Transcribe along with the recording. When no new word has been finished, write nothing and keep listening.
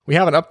we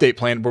have an update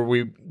planned where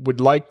we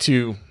would like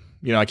to,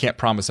 I can't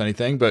promise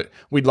anything, but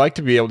we'd like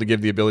to be able to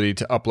give the ability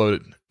to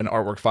upload an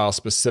artwork file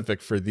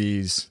specific for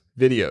these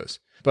videos.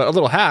 But a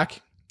little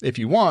hack, if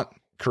you want,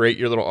 create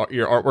your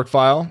artwork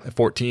file at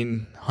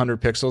 1400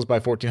 pixels by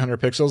 1400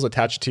 pixels,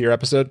 attach it to your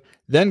episode,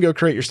 then go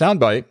create your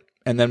soundbite.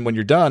 And then when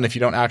you're done, if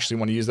you don't actually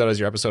want to use that as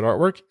your episode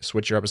artwork,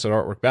 switch your episode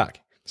artwork back.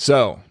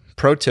 So,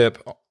 pro tip,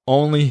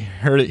 only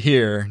heard it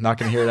here, not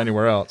going to hear it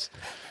anywhere else.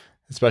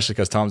 Especially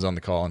because Tom's on the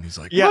call and he's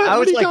like, yeah, I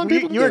was you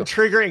are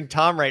triggering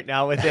Tom right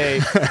now with a,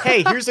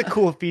 hey, here's a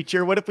cool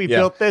feature. What if we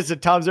built this?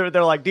 And Tom's over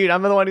there like, dude,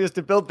 I'm the one who has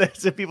to build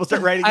this. If people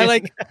start writing I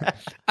like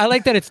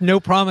that it's no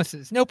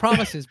promises,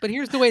 but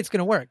here's the way it's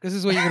going to work. This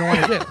is what you're going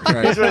to want to do.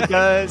 Right. Here's what it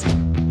does.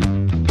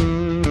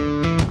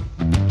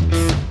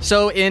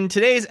 So in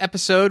today's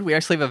episode, we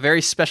actually have a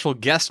very special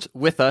guest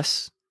with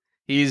us.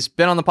 He's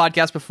been on the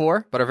podcast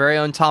before, but our very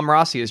own Tom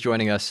Rossi is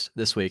joining us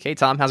this week. Hey,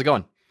 Tom, how's it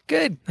going?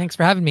 Good. Thanks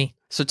for having me.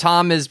 So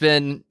Tom has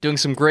been doing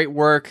some great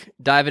work,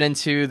 diving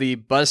into the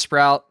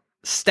Buzzsprout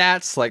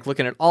stats, like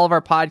looking at all of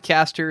our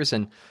podcasters.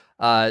 And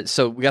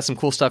so we got some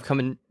cool stuff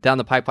coming down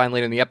the pipeline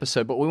later in the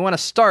episode. But we want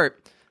to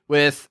start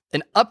with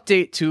an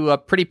update to a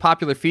pretty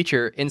popular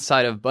feature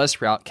inside of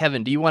Buzzsprout.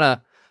 Kevin, do you want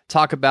to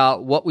talk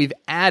about what we've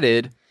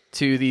added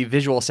to the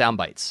visual sound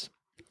bites?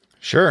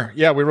 Sure.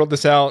 Yeah, we rolled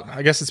this out.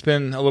 I guess it's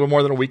been a little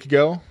more than a week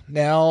ago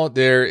now.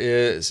 There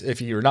is, if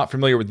you're not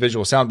familiar with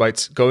visual sound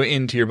bites, go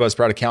into your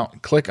Buzzsprout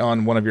account, click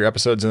on one of your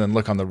episodes, and then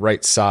look on the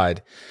right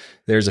side.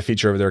 There's a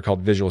feature over there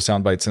called visual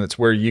sound bites, and it's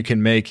where you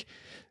can make,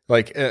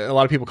 like a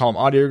lot of people call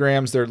them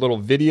audiograms. They're little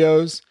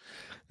videos.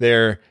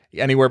 They're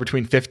anywhere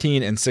between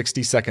 15 and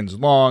 60 seconds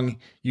long.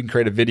 You can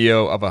create a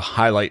video of a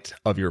highlight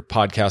of your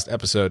podcast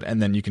episode,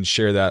 and then you can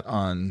share that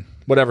on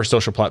whatever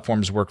social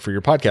platforms work for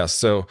your podcast.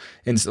 So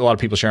a lot of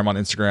people share them on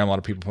Instagram. A lot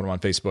of people put them on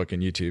Facebook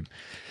and YouTube,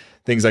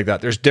 things like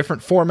that. There's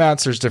different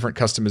formats. There's different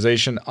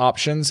customization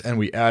options. And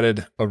we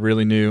added a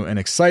really new and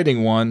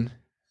exciting one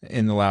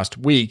in the last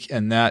week.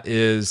 And that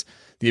is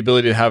the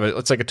ability to have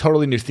it's like a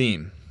totally new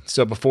theme.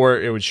 So before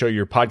it would show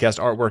your podcast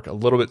artwork a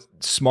little bit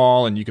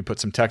small and you could put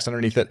some text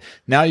underneath it.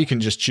 Now you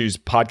can just choose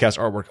podcast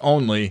artwork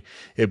only.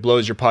 It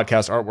blows your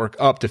podcast artwork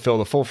up to fill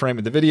the full frame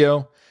of the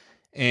video.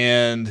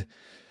 And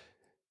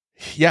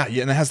and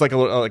it has like a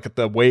little, like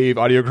the wave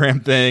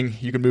audiogram thing.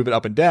 You can move it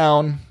up and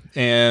down.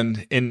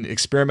 And in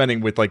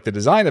experimenting with like the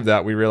design of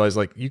that, we realized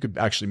like you could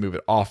actually move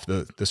it off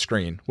the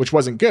screen, which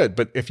wasn't good.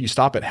 But if you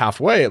stop it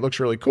halfway, it looks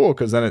really cool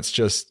because then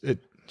it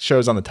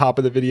shows on the top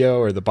of the video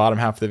or the bottom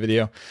half of the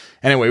video.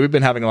 Anyway, we've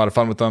been having a lot of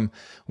fun with them.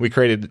 We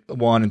created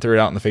one and threw it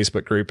out in the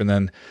Facebook group, and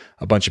then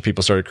a bunch of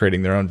people started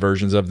creating their own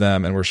versions of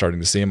them, and we're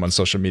starting to see them on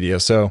social media.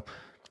 So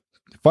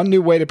fun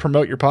new way to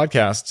promote your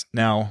podcast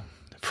now,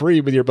 free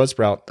with your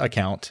Buzzsprout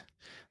account.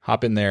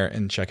 Hop in there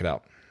and check it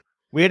out.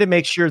 We had to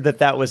make sure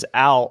that was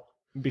out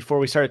before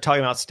we started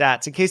talking about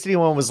stats, in case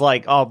anyone was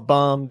like, all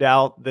bummed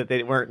out that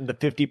they weren't in the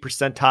 50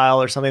 percentile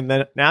or something.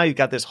 Then now you've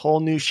got this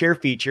whole new share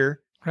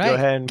feature. Right. Go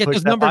ahead and get push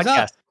those that numbers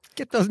podcast up.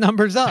 Get those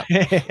numbers up.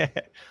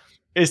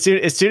 As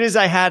soon as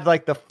I had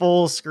like the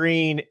full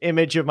screen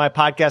image of my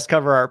podcast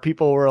cover art,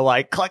 people were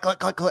like, click, click,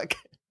 click, click.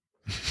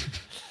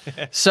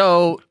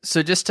 So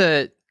just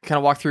to kind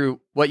of walk through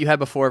what you had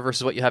before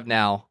versus what you have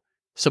now.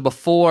 So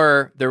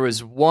before, there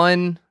was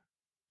one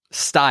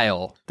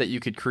style that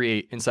you could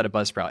create inside of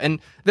Buzzsprout. And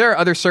there are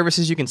other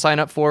services you can sign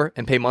up for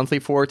and pay monthly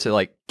for to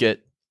like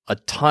get a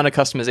ton of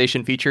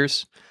customization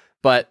features.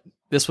 But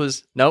this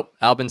was, nope,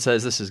 Albin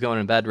says this is going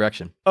in a bad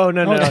direction. Oh,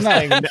 no.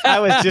 I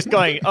was just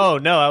going, oh,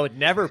 no, I would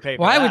never pay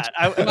for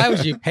that. Why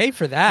would you pay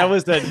for that? That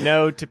was a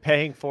no to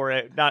paying for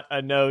it, not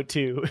a no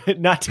to,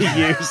 not to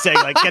you saying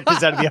like, get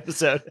this out of the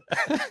episode.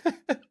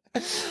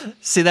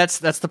 See, that's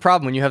the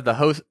problem when you have the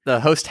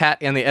host hat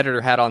and the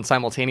editor hat on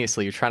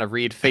simultaneously. You're trying to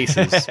read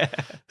faces.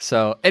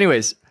 So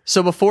anyways,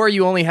 before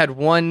you only had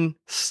one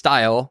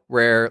style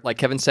where, like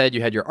Kevin said,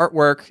 you had your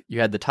artwork, you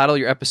had the title of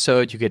your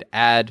episode, you could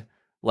add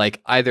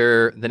like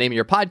either the name of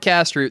your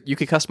podcast or you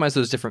could customize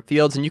those different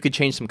fields and you could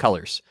change some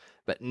colors.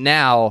 But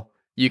now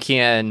you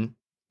can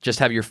just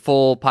have your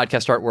full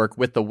podcast artwork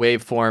with the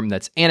waveform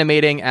that's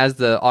animating as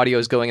the audio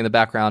is going in the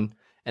background.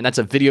 And that's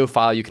a video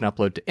file you can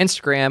upload to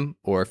Instagram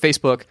or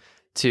Facebook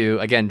to,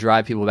 again,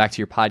 drive people back to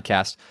your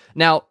podcast.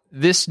 Now,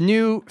 this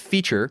new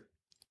feature,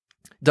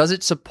 does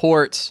it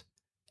support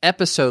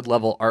episode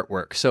level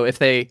artwork? So if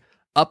they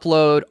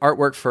upload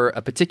artwork for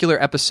a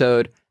particular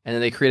episode and then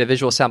they create a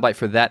visual soundbite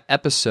for that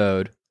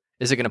episode,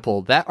 is it going to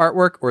pull that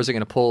artwork or is it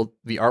going to pull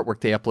the artwork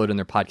they upload in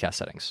their podcast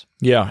settings?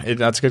 Yeah,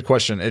 that's a good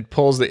question. It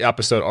pulls the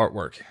episode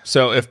artwork.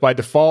 So if by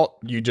default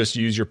you just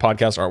use your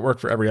podcast artwork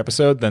for every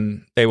episode,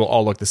 then they will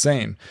all look the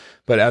same.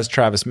 But as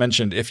Travis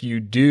mentioned, if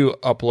you do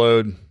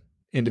upload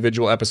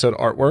individual episode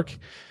artwork,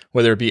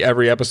 whether it be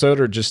every episode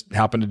or just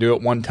happen to do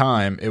it one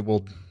time, it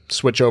will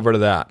switch over to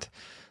that.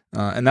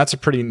 And that's a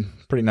pretty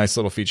nice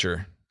little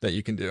feature that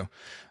you can do.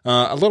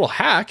 A little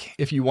hack,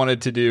 if you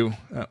wanted to do,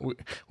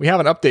 we have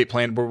an update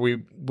plan where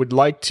we would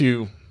like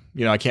to,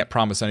 I can't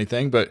promise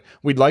anything, but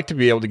we'd like to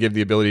be able to give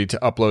the ability to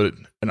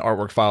upload an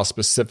artwork file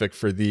specific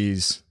for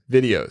these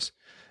videos.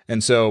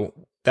 And so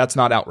that's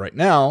not out right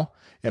now.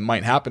 It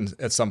might happen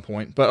at some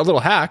point, but a little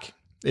hack,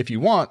 if you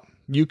want,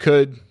 you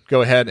could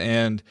go ahead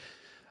and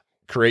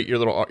create your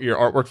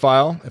artwork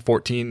file at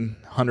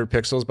 1400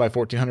 pixels by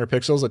 1400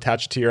 pixels,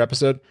 attach it to your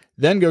episode,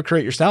 then go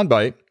create your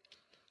soundbite,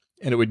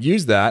 and it would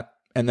use that.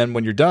 And then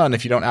when you're done,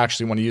 if you don't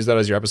actually want to use that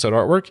as your episode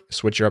artwork,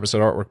 switch your episode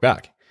artwork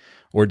back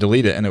or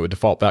delete it, and it would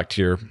default back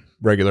to your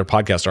regular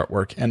podcast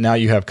artwork. And now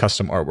you have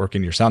custom artwork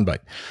in your soundbite.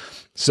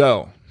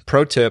 So,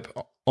 pro tip,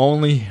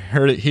 only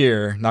heard it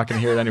here, not going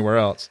to hear it anywhere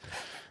else.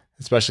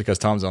 Especially because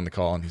Tom's on the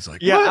call and he's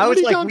like, yeah, I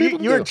was like,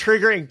 you are do?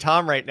 triggering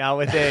Tom right now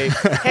with a,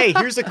 hey,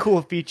 here's a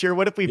cool feature.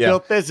 What if we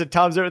built this? And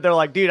Tom's over there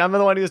like, dude, I'm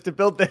the one who has to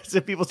build this.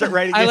 If people start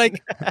writing I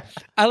like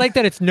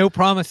that it's no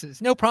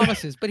promises,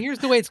 but here's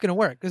the way it's going to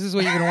work. This is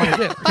what you're going to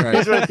want to do. Right.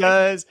 Here's what it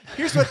does.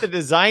 Here's what the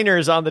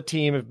designers on the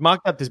team have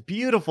mocked up this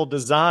beautiful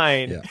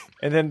design. Yeah.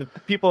 And then the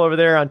people over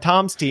there on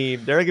Tom's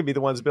team, they're going to be the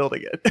ones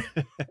building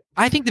it.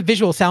 I think the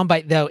visual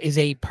soundbite, though, is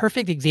a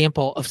perfect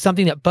example of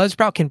something that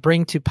Buzzsprout can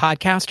bring to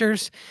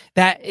podcasters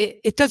that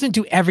it doesn't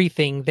do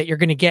everything that you're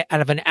going to get out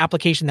of an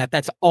application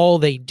that's all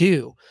they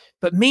do.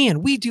 But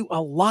man, we do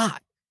a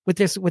lot with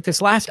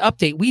this last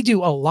update. We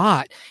do a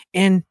lot.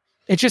 And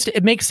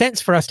it makes sense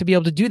for us to be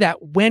able to do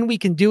that when we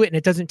can do it. And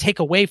it doesn't take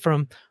away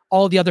from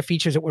all the other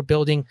features that we're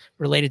building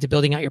related to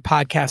building out your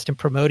podcast and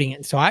promoting it.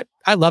 And so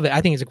I love it. I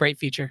think it's a great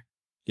feature.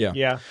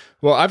 Yeah.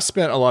 Well, I've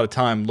spent a lot of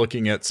time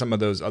looking at some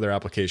of those other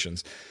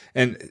applications,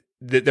 and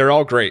they're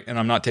all great, and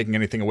I'm not taking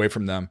anything away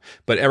from them.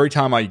 But every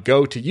time I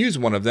go to use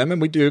one of them,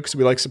 and we do because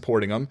we like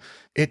supporting them,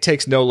 it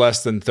takes no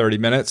less than 30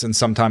 minutes and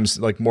sometimes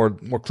like more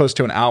close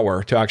to an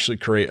hour to actually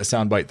create a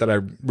soundbite that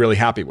I'm really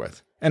happy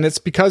with. And it's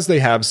because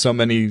they have so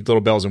many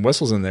little bells and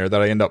whistles in there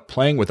that I end up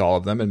playing with all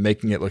of them and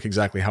making it look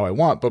exactly how I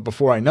want. But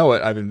before I know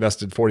it, I've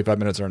invested 45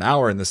 minutes or an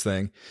hour in this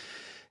thing.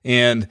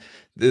 And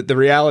the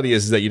reality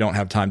is that you don't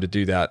have time to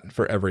do that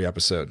for every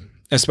episode,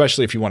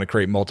 especially if you want to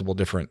create multiple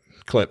different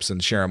clips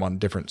and share them on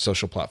different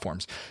social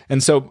platforms.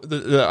 And so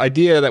the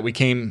idea that we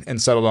came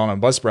and settled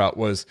on Buzzsprout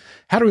was,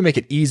 how do we make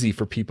it easy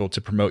for people to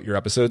promote your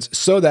episodes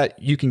so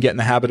that you can get in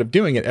the habit of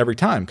doing it every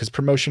time? Because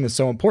promotion is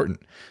so important.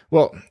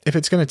 Well, if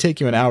it's going to take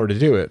you an hour to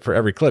do it for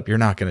every clip, you're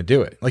not going to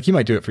do it. Like, you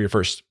might do it for your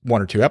first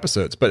 1 or 2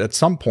 episodes, but at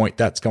some point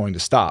that's going to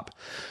stop.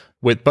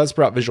 With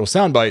Buzzsprout Visual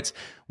Soundbites,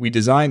 we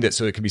designed it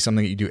so it could be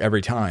something that you do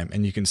every time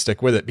and you can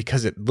stick with it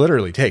because it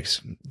literally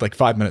takes like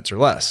 5 minutes or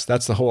less.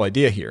 That's the whole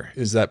idea here,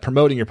 is that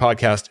promoting your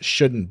podcast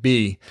shouldn't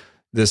be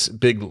this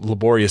big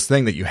laborious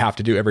thing that you have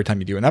to do every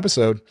time you do an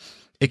episode.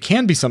 It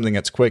can be something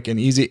that's quick and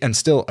easy and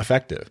still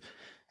effective.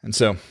 And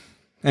so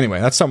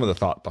anyway, that's some of the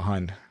thought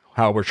behind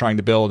how we're trying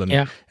to build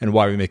and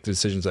why we make the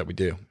decisions that we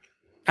do.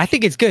 I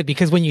think it's good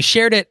because when you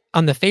shared it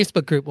on the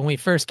Facebook group, when we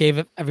first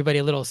gave everybody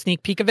a little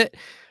sneak peek of it,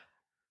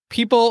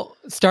 people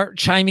start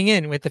chiming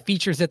in with the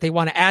features that they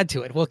want to add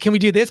to it. Well, can we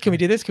do this? Can we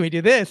do this? Can we do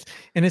this?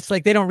 And it's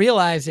like, they don't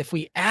realize if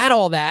we add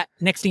all that,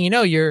 next thing you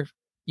know, you've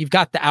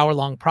got the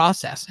hour-long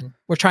process. And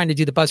we're trying to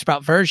do the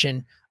Buzzsprout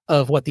version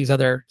of what these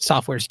other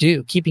softwares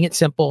do, keeping it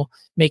simple,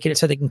 making it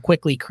so they can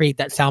quickly create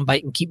that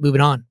soundbite and keep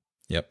moving on.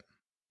 Yep.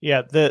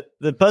 Yeah, the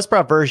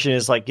Buzzsprout version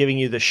is like giving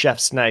you the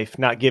chef's knife,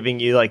 not giving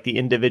you like the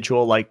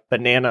individual like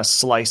banana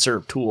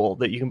slicer tool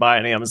that you can buy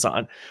on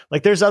Amazon.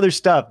 Like, there's other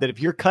stuff that if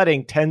you're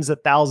cutting tens of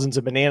thousands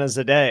of bananas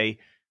a day,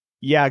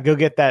 go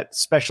get that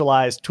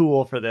specialized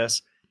tool for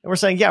this. And we're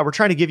saying, we're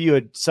trying to give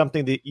you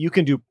something that you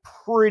can do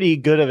pretty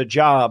good of a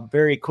job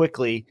very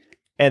quickly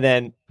and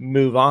then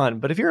move on.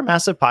 But if you're a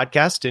massive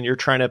podcast and you're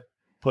trying to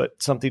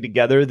put something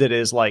together that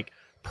is like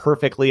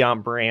perfectly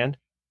on brand,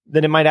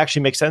 then it might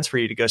actually make sense for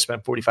you to go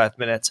spend 45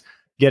 minutes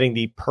getting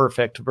the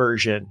perfect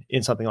version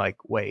in something like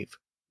Wave.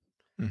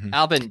 Mm-hmm.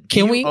 Albin,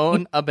 do you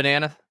own a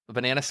banana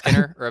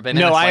skinner or a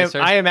banana slicer?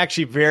 I am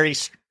actually very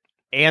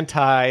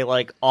anti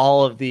like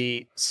all of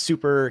the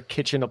super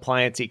kitchen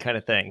appliance-y kind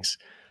of things.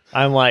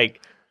 I'm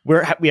like,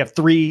 we have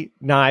 3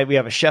 knives. We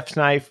have a chef's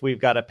knife,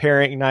 we've got a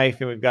paring knife,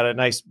 and we've got a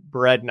nice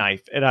bread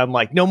knife. And I'm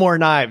like, no more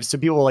knives. So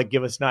people like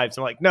give us knives.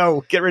 I'm like,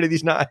 no, get rid of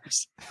these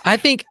knives. I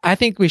think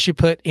we should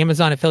put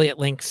Amazon affiliate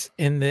links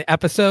in the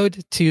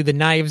episode to the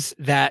knives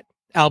that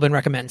Albin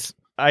recommends.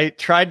 I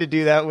tried to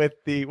do that with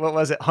the, what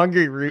was it?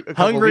 Hungry Root.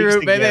 Hungry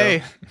Root,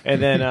 baby. And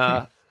then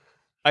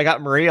I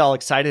got Marie all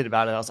excited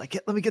about it. I was like,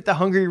 let me get the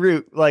Hungry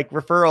Root like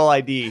referral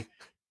ID.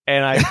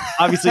 And I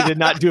obviously did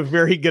not do a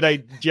very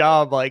good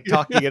job like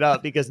talking it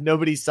up because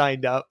nobody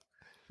signed up.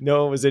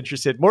 No one was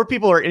interested. More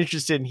people are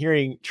interested in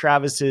hearing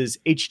Travis's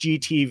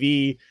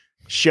HGTV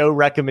show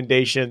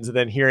recommendations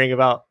than hearing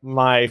about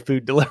my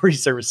food delivery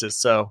services.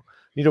 So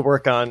I need to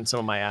work on some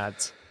of my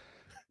ads.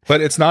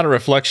 But it's not a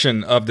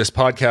reflection of this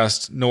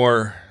podcast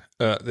nor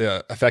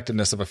the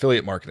effectiveness of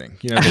affiliate marketing.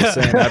 You know, they're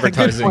saying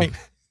advertising.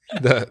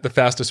 The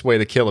fastest way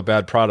to kill a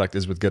bad product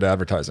is with good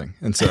advertising.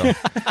 And so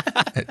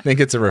I think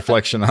it's a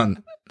reflection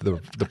on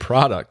the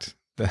product.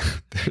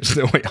 There's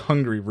no way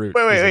Hungry Root.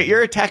 Wait.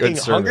 You're attacking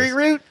Hungry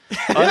Root?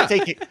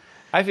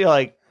 I feel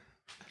like,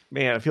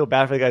 man, I feel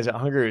bad for the guys at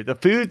Hungry Root. The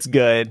food's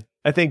good.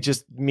 I think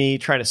just me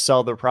trying to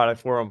sell their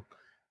product for them.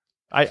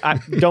 I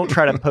don't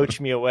try to poach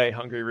me away,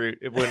 Hungry Root.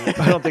 It wouldn't.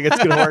 I don't think it's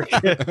going to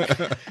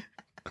work.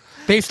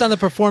 Based on the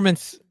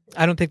performance,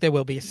 I don't think they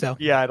will be. So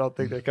yeah, I don't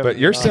think they're coming. But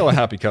you're still a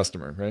happy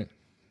customer, right?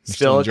 You're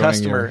still a enjoying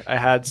customer. I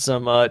had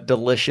some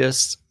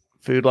delicious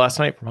food last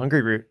night from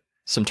Hungry Root.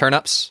 Some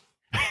turnips.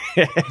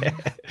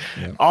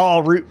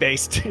 All root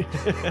based.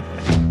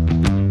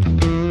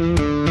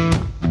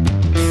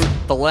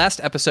 The last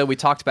episode, we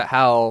talked about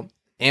how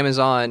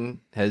Amazon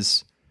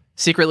has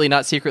secretly,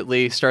 not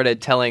secretly,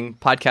 started telling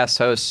podcast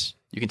hosts,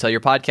 you can tell your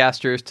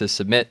podcasters to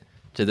submit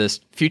to this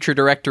future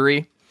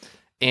directory.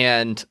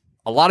 And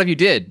a lot of you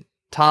did.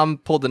 Tom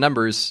pulled the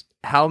numbers.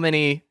 How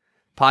many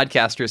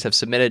podcasters have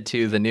submitted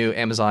to the new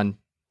Amazon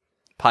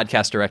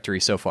podcast directory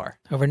so far?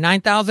 Over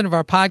 9,000 of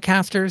our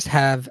podcasters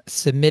have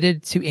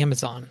submitted to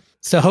Amazon.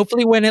 So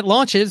hopefully when it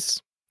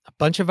launches, a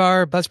bunch of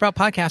our Buzzsprout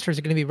podcasters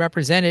are going to be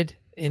represented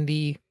in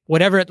the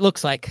whatever it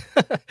looks like,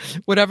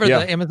 whatever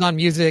the Amazon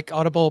Music,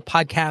 Audible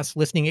podcast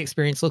listening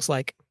experience looks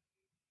like.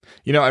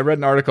 You know, I read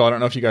an article. I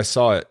don't know if you guys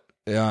saw it.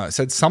 It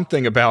said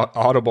something about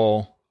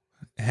Audible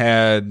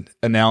had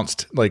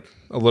announced like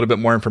a little bit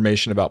more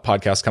information about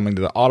podcasts coming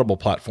to the Audible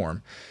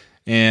platform.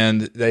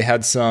 And they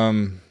had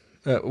some,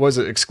 was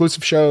it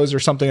exclusive shows or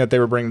something that they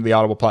were bringing to the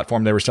Audible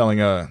platform? They were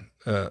selling a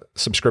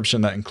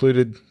subscription that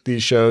included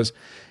these shows,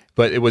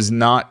 but it was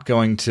not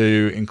going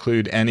to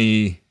include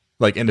any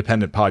like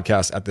independent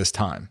podcasts at this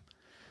time.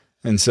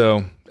 And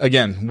so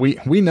again,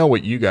 we know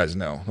what you guys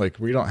know. Like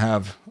we don't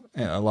have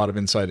a lot of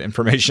inside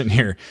information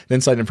here. The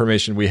inside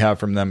information we have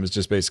from them is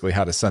just basically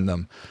how to send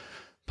them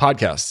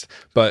podcasts.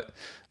 But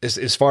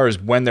as far as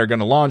when they're going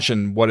to launch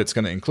and what it's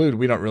going to include,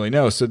 we don't really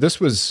know. So this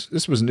was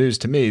news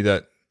to me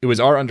that it was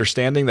our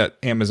understanding that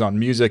Amazon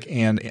Music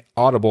and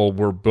Audible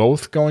were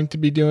both going to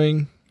be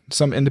doing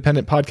some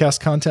independent podcast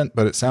content,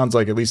 but it sounds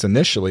like at least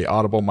initially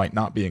Audible might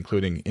not be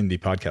including indie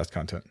podcast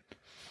content.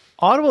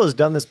 Audible has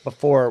done this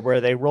before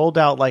where they rolled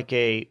out like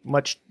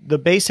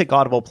the basic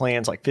Audible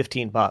plan's like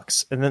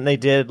 $15. And then they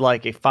did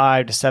like a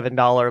 $5 to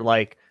 $7,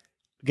 like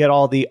get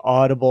all the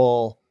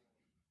Audible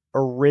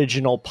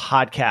original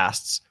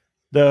podcasts,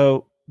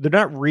 though they're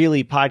not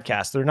really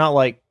podcasts. They're not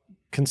like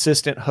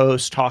consistent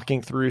hosts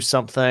talking through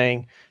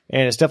something.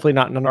 And it's definitely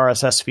not an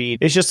RSS feed.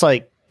 It's just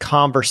like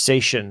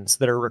conversations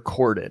that are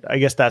recorded. I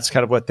guess that's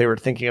kind of what they were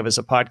thinking of as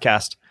a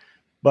podcast.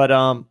 But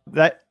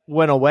that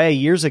went away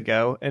years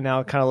ago, and now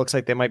it kind of looks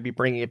like they might be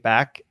bringing it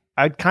back.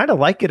 I'd kind of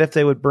like it if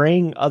they would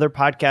bring other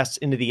podcasts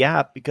into the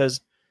app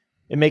because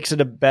it makes it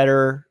a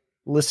better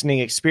listening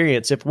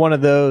experience. If one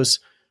of those,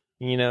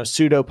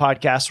 pseudo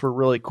podcasts were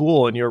really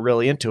cool and you're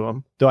really into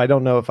them, though I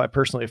don't know if I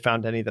personally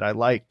found any that I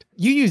liked.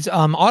 You use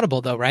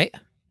Audible though, right?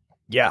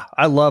 Yeah,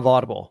 I love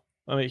Audible.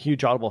 I'm a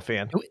huge Audible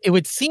fan. It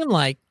would seem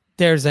like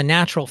there's a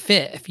natural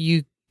fit if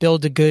you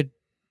build a good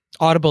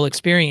Audible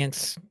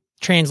experience,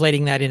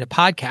 translating that into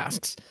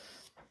podcasts.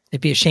 It'd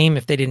be a shame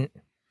if they didn't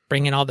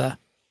bring in all the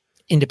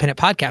independent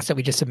podcasts that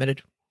we just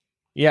submitted.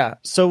 Yeah.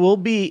 So we'll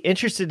be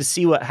interested to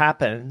see what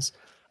happens.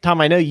 Tom,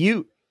 I know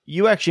you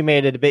actually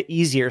made it a bit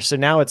easier. So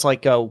now it's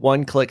like a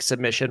one-click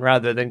submission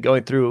rather than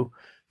going through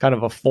kind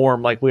of a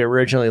form like we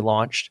originally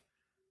launched.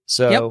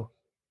 So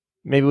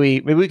maybe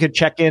we could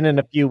check in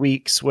a few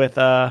weeks with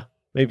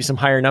maybe some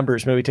higher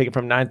numbers. Maybe take it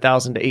from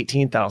 9,000 to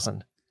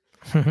 18,000.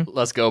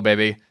 Let's go,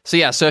 baby.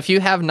 So if you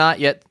have not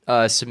yet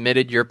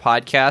submitted your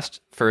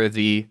podcast for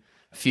the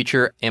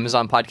future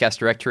Amazon podcast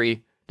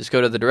directory, just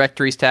go to the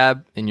directories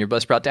tab in your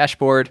Buzzsprout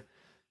dashboard,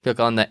 click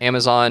on the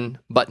Amazon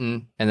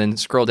button, and then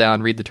scroll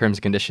down, read the terms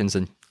and conditions,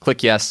 and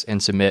click yes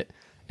and submit,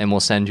 and we'll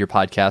send your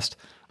podcast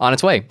on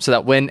its way so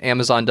that when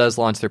Amazon does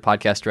launch their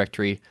podcast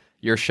directory,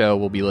 your show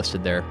will be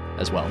listed there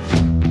as well.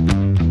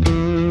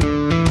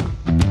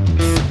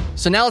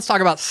 So now let's talk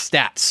about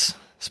stats,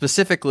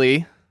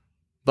 specifically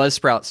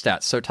Buzzsprout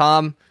stats. So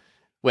Tom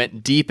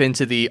went deep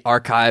into the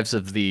archives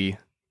of the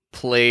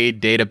Play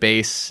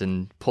database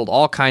and pulled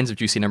all kinds of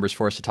juicy numbers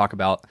for us to talk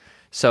about.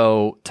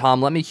 So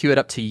Tom, let me cue it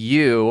up to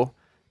you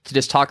to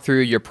just talk through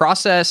your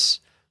process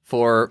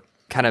for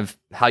kind of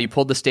how you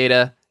pulled this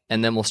data,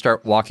 and then we'll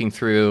start walking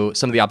through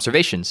some of the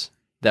observations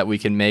that we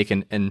can make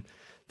and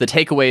the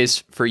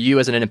takeaways for you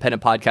as an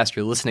independent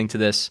podcaster listening to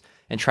this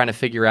and trying to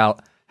figure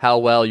out how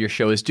well your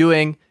show is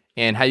doing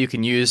and how you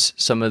can use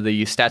some of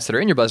the stats that are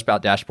in your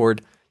Buzzsprout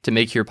dashboard to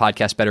make your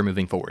podcast better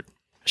moving forward.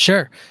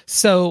 Sure.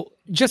 So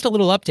just a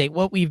little update.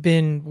 What we've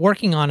been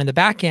working on in the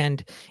back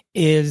end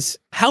is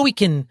how we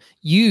can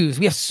use,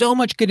 we have so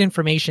much good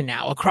information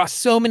now across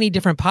so many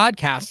different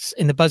podcasts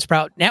in the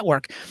Buzzsprout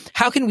network.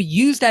 How can we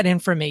use that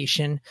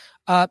information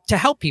to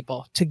help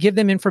people, to give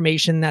them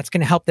information that's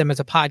going to help them as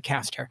a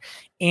podcaster?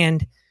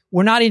 And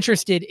we're not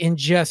interested in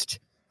just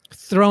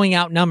throwing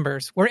out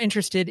numbers. We're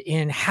interested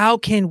in how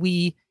can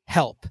we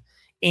help?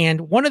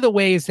 And one of the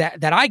ways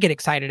that I get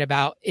excited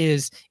about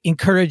is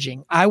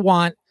encouraging. I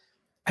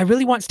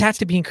really want stats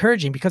to be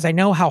encouraging because I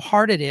know how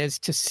hard it is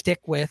to stick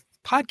with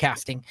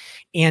podcasting.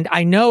 And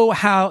I know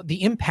how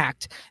the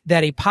impact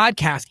that a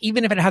podcast,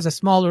 even if it has a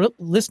smaller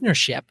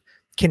listenership,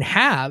 can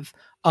have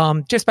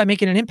just by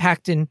making an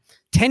impact in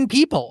 10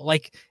 people.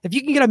 Like if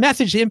you can get a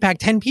message to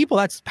impact 10 people,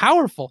 that's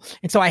powerful.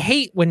 And so I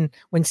hate when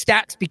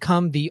stats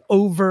become the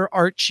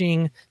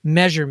overarching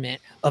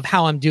measurement of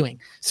how I'm doing.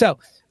 So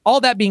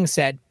all that being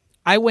said,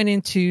 I went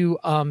into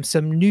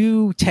some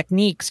new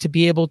techniques to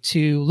be able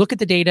to look at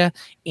the data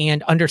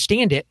and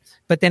understand it,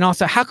 but then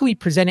also how can we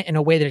present it in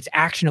a way that it's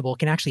actionable,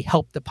 can actually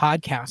help the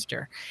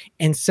podcaster.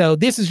 And so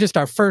this is just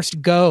our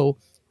first go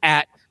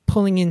at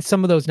pulling in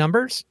some of those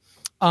numbers.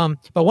 But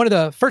one of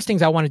the first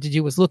things I wanted to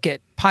do was look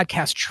at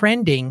podcast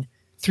trending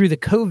through the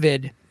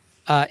COVID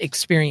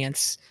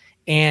experience.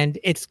 And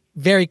it's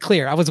very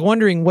clear. I was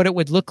wondering what it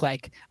would look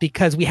like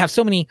because we have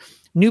so many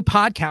new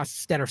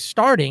podcasts that are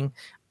starting.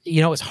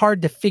 It's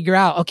hard to figure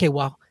out, okay,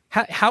 well,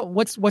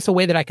 what's a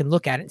way that I can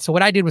look at it? So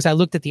what I did was I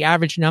looked at the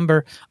average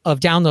number of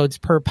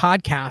downloads per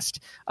podcast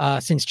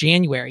since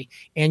January.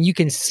 And you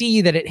can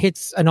see that it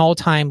hits an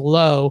all-time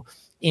low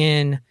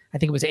in, I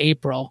think it was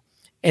April.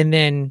 And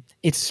then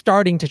it's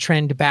starting to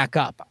trend back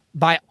up.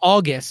 By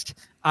August,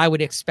 I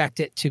would expect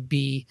it to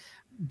be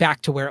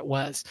back to where it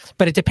was.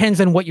 But it depends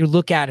on what you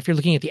look at, if you're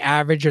looking at the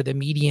average or the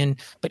median.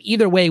 But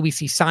either way, we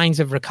see signs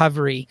of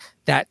recovery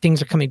that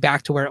things are coming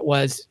back to where it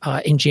was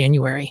in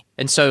January.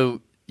 And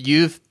so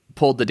you've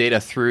pulled the data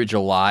through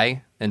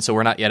July, and so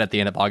we're not yet at the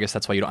end of August.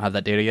 That's why you don't have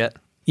that data yet?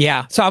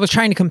 Yeah. So I was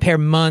trying to compare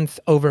month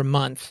over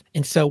month.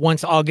 And so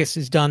once August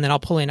is done, then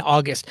I'll pull in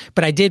August.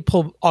 But I did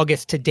pull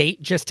August to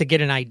date just to get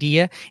an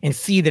idea and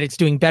see that it's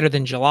doing better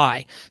than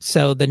July.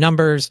 So the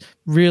numbers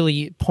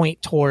really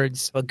point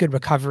towards a good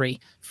recovery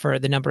for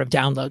the number of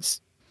downloads.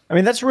 I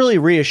mean, that's really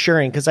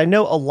reassuring because I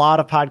know a lot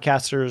of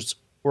podcasters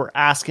were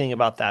asking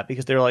about that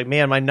because they're like,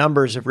 man, my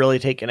numbers have really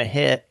taken a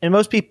hit. And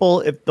most people,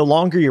 if the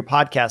longer you're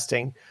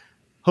podcasting,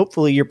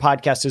 hopefully your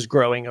podcast is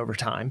growing over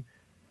time.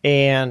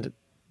 And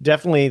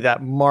definitely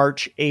that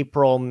March,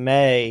 April,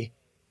 May,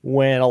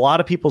 when a lot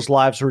of people's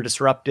lives were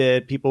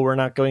disrupted, people were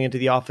not going into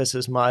the office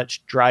as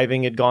much,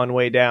 driving had gone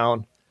way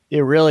down. It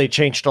really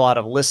changed a lot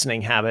of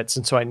listening habits.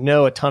 And so I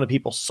know a ton of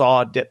people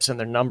saw dips in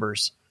their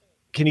numbers.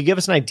 Can you give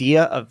us an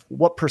idea of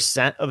what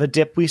percent of a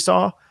dip we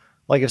saw?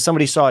 Like if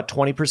somebody saw a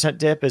 20%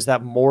 dip, is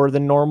that more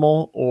than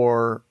normal?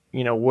 Or,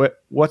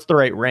 what's the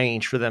right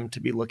range for them to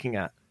be looking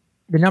at?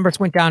 The numbers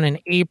went down in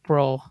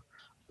April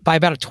by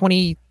about a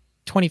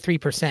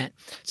 23%.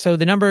 So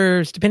the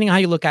numbers, depending on how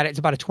you look at it, it's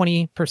about a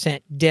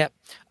 20% dip,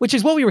 which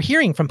is what we were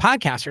hearing from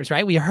podcasters,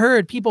 right? We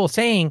heard people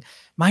saying,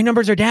 my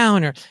numbers are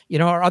down, or,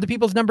 are other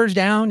people's numbers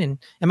down? And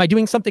am I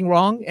doing something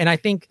wrong? And I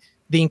think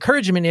the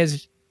encouragement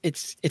is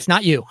it's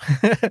not you.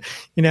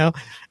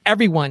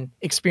 Everyone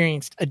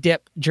experienced a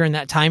dip during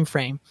that time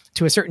frame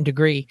to a certain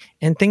degree,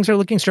 and things are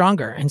looking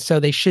stronger. And so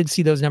they should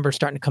see those numbers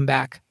starting to come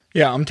back.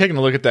 Yeah, I'm taking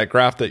a look at that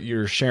graph that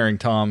you're sharing,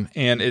 Tom,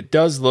 and it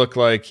does look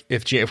like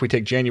if we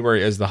take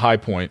January as the high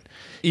point,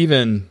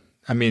 even,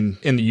 in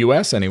the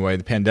U.S. anyway,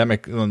 the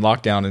pandemic and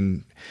lockdown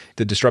and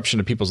the disruption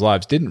of people's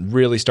lives didn't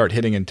really start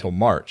hitting until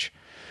March.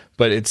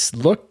 But it's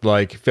looked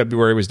like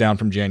February was down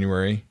from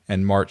January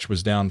and March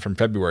was down from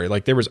February.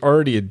 Like there was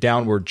already a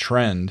downward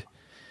trend,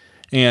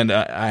 and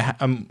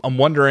I'm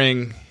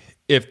wondering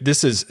if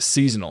this is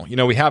seasonal.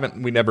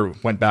 We never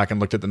went back and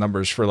looked at the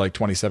numbers for like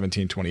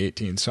 2017,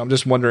 2018. So I'm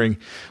just wondering,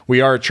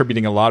 we are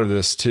attributing a lot of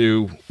this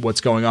to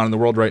what's going on in the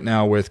world right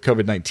now with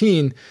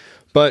COVID-19,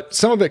 but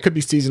some of it could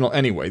be seasonal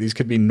anyway. These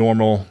could be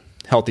normal,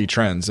 healthy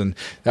trends, and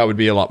that would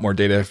be a lot more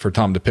data for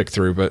Tom to pick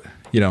through. But,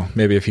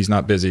 maybe if he's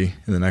not busy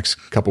in the next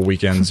couple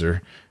weekends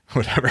or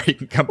whatever, he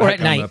can come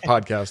back on the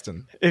podcast.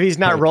 And if he's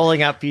not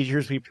rolling out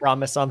features we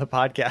promise on the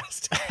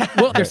podcast.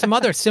 Well, there's some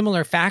other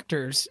similar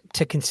factors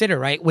to consider,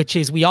 right? Which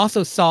is we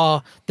also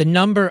saw the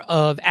number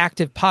of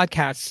active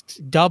podcasts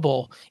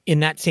double in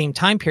that same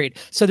time period.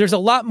 So there's a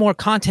lot more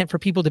content for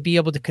people to be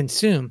able to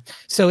consume.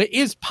 So it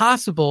is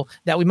possible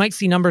that we might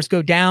see numbers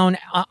go down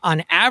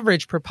on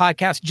average per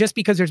podcast just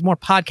because there's more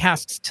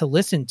podcasts to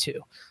listen to.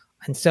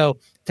 And so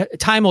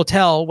time will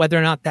tell whether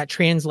or not that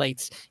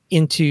translates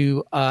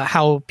into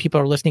how people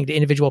are listening to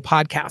individual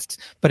podcasts.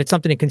 But it's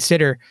something to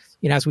consider,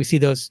 as we see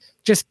those,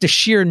 just the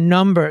sheer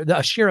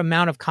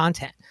amount of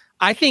content.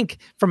 I think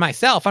for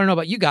myself, I don't know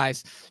about you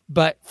guys,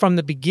 but from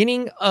the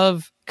beginning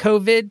of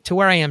COVID to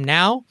where I am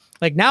now,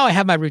 like now I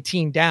have my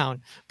routine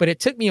down, but it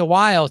took me a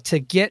while to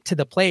get to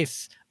the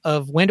place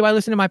of when do I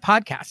listen to my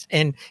podcast?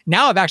 And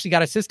now I've actually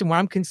got a system where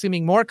I'm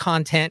consuming more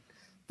content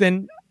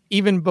than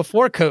even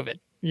before COVID.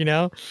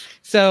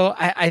 So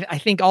I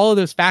think all of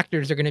those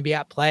factors are going to be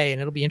at play, and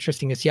it'll be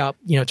interesting to see how,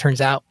 it turns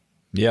out.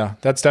 Yeah,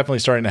 that's definitely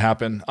starting to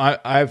happen.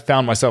 I've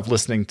found myself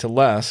listening to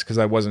less because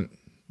I wasn't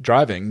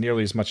driving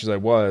nearly as much as I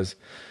was.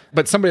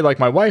 But somebody like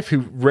my wife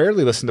who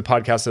rarely listened to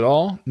podcasts at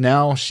all,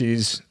 now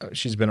she's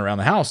been around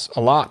the house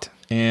a lot.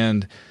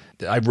 And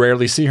I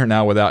rarely see her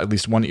now without at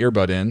least one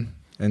earbud in,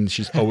 and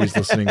she's always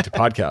listening to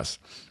podcasts.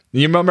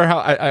 You remember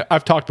how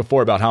I've talked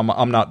before about how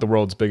I'm not the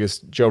world's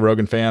biggest Joe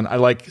Rogan fan. I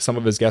like some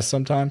of his guests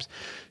sometimes.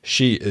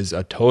 She is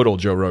a total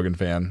Joe Rogan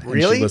fan.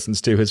 Really? And she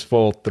listens to his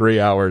full 3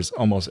 hours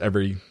almost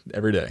every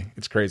day.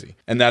 It's crazy.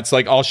 And that's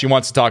like all she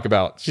wants to talk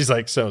about. She's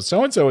like,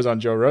 so-and-so is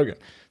on Joe Rogan.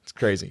 It's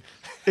crazy.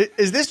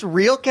 Is this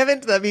real,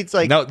 Kevin? That means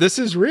like No, this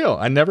is real.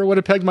 I never would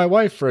have pegged my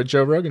wife for a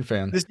Joe Rogan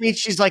fan. this means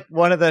she's like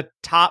one of the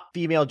top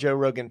female Joe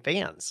Rogan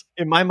fans.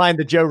 In my mind,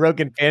 the Joe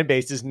Rogan fan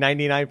base is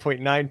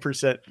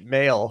 99.9%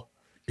 male.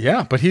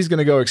 Yeah, but he's going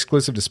to go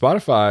exclusive to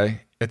Spotify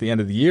at the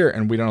end of the year,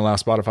 and we don't allow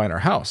Spotify in our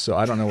house, so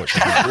I don't know what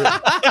she's going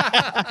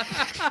to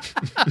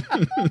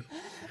do.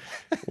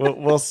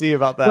 We'll see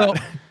about that. Well,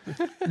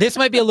 this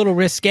might be a little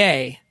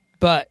risque,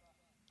 but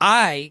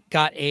I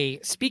got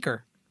a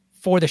speaker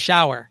for the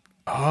shower.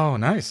 Oh,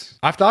 nice.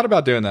 I've thought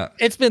about doing that.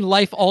 It's been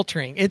life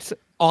altering. It's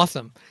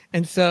awesome.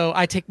 And so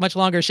I take much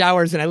longer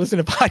showers and I listen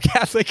to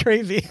podcasts like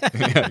crazy.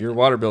 Yeah, your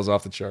water bill's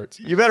off the charts.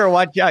 You better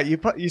watch out.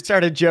 You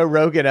start a Joe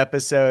Rogan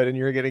episode and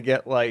you're going to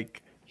get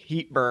like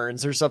heat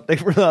burns or something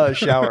from the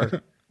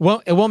shower.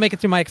 Well, it won't make it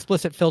through my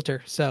explicit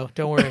filter, so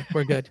don't worry,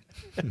 we're good.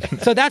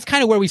 So that's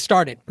kind of where we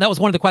started. That was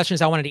one of the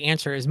questions I wanted to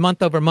answer is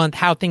month over month,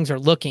 how things are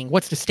looking.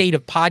 What's the state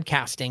of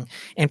podcasting?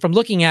 And from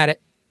looking at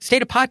it,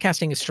 state of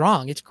podcasting is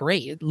strong. It's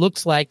great. It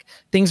looks like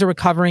things are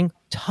recovering.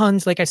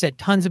 Tons, like I said,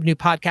 tons of new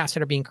podcasts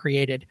that are being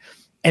created.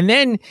 And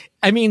then,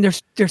 I mean,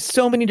 there's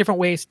so many different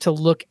ways to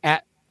look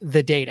at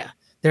the data.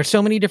 There's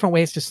so many different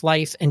ways to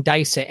slice and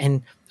dice it.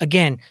 And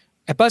again,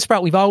 at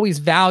Buzzsprout, we've always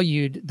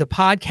valued the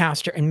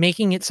podcaster and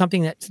making it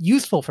something that's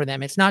useful for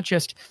them. It's not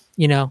just,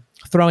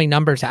 throwing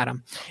numbers at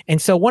them.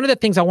 And so one of the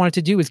things I wanted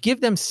to do is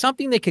give them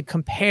something they could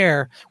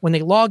compare when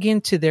they log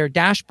into their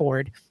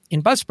dashboard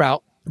in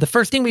Buzzsprout. The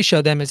first thing we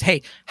show them is,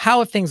 hey, how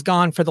have things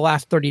gone for the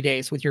last 30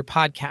 days with your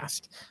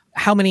podcast?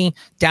 How many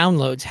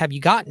downloads have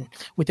you gotten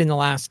within the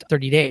last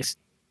 30 days?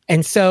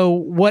 And so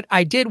what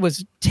I did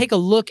was take a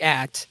look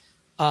at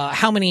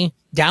how many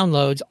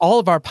downloads all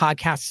of our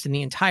podcasts in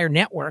the entire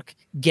network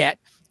get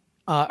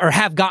or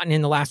have gotten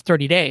in the last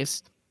 30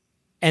 days.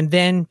 And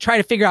then try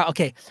to figure out,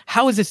 okay,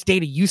 how is this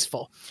data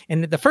useful?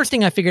 And the first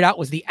thing I figured out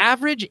was the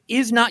average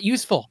is not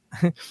useful.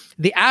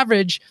 The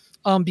average,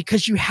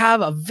 because you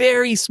have a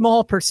very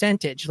small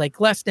percentage, like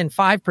less than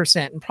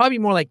 5%, and probably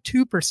more like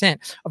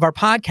 2% of our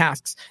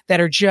podcasts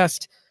that are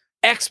just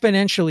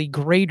exponentially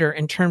greater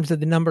in terms of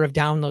the number of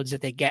downloads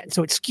that they get.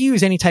 So it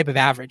skews any type of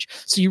average.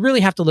 So you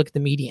really have to look at the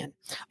median.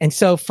 And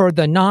so for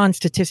the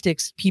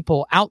non-statistics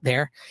people out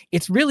there,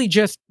 it's really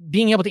just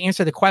being able to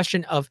answer the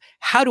question of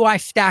how do I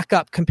stack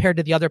up compared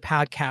to the other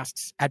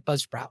podcasts at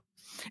Buzzsprout?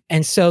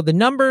 And so the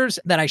numbers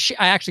that I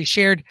actually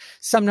shared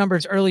some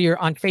numbers earlier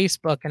on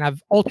Facebook, and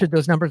I've altered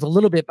those numbers a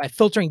little bit by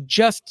filtering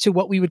just to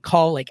what we would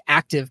call like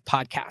active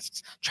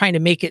podcasts, trying to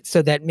make it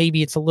so that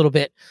maybe it's a little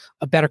bit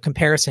a better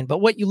comparison. But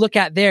what you look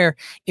at there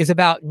is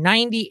about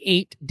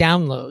 98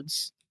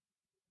 downloads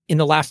in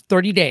the last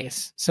 30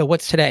 days. So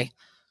what's today?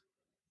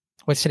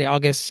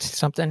 August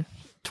something?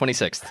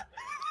 26th.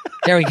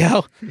 There we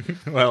go.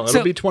 Well,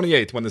 it'll be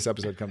 28th when this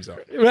episode comes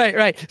out.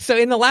 Right. So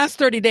in the last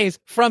 30 days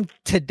from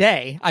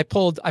today, I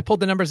pulled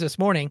the numbers this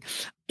morning.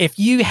 If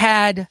you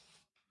had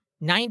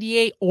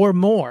 98 or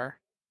more,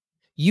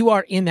 you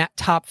are in that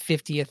top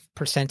 50th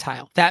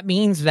percentile. That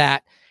means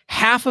that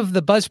half of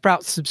the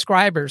Buzzsprout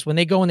subscribers, when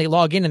they go and they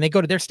log in and they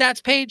go to their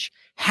stats page,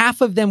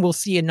 half of them will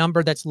see a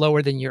number that's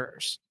lower than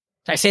yours.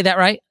 Did I say that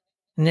right?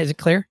 And is it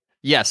clear?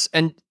 Yes.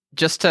 And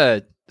just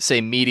to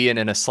say median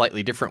in a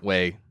slightly different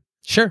way.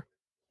 Sure.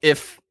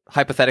 If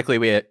hypothetically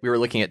we were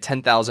looking at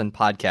 10,000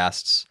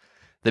 podcasts,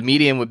 the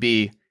median would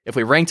be, if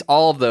we ranked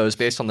all of those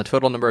based on the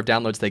total number of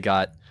downloads they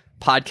got,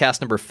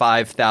 podcast number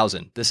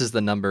 5,000. This is the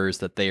numbers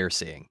that they are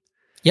seeing.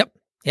 Yep.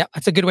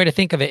 That's a good way to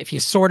think of it. If you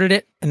sorted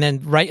it and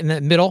then right in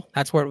the middle,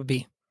 that's where it would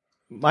be.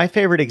 My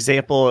favorite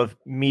example of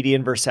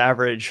median versus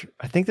average,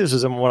 I think this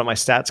was in one of my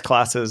stats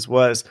classes,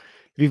 was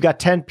if you've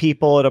got 10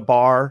 people at a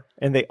bar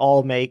and they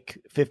all make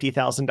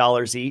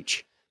 $50,000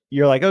 each,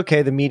 you're like,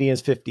 okay, the median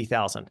is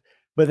 50,000.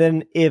 But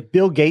then if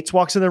Bill Gates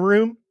walks in the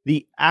room,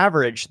 the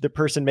average the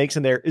person makes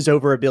in there is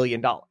over $1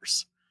 billion.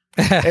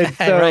 And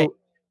so right.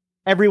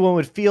 Everyone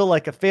would feel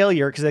like a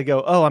failure because they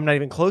go, oh, I'm not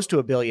even close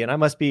to $1 billion. I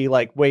must be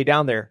like way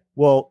down there.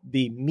 Well,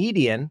 the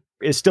median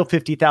is still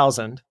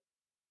 50,000.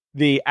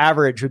 The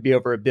average would be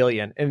over $1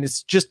 billion. And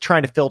it's just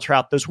trying to filter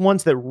out those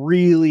ones that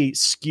really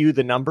skew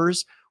the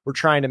numbers. We're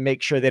trying to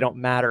make sure they don't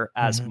matter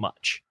as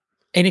much.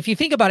 And if you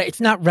think about it,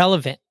 it's not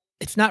relevant.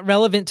 It's not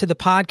relevant to the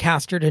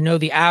podcaster to know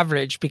the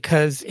average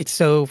because it's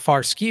so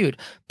far skewed.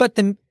 But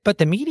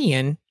the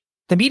median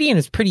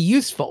is pretty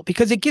useful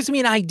because it gives me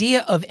an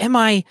idea of am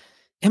I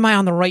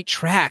on the right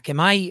track?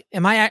 Am I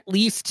at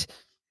least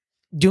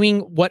doing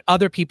what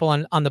other people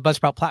on the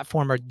Buzzsprout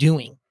platform are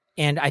doing?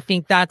 And I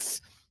think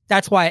that's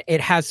why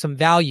it has some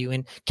value.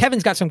 And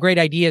Kevin's got some great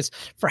ideas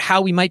for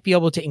how we might be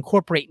able to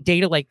incorporate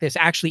data like this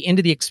actually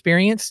into the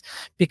experience,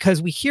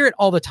 because we hear it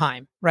all the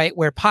time, right?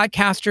 Where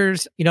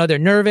podcasters, they're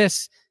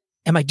nervous.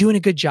 Am I doing a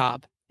good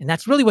job? And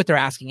that's really what they're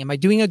asking. Am I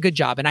doing a good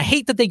job? And I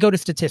hate that they go to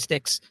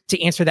statistics to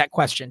answer that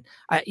question.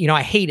 I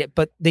hate it,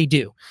 but they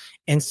do.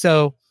 And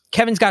so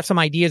Kevin's got some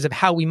ideas of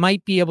how we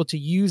might be able to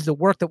use the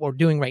work that we're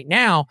doing right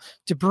now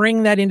to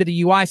bring that into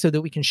the UI so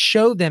that we can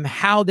show them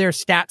how their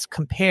stats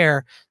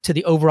compare to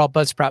the overall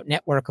Buzzsprout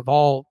network of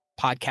all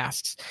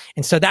podcasts.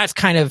 And so that's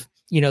kind of,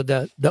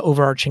 the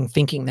overarching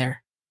thinking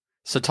there.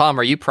 So, Tom,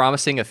 are you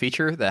promising a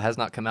feature that has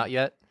not come out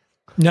yet?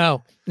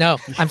 No.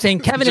 I'm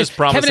saying Kevin just is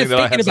promising Kevin is that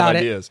I thinking have some about it.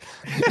 ideas.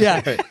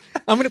 Yeah,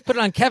 I'm going to put it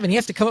on Kevin. He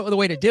has to come up with a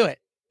way to do it.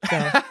 So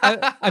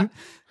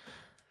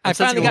I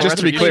finally got Just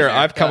to be Retribution clear, here.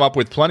 I've come up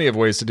with plenty of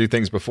ways to do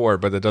things before,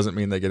 but that doesn't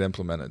mean they get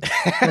implemented.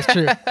 That's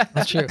true.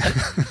 That's true.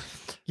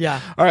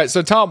 Yeah. All right.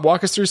 So, Tom,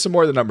 walk us through some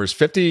more of the numbers.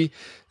 50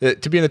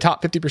 to be in the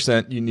top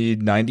 50%, you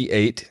need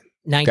 98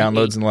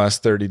 downloads in the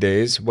last 30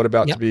 days. What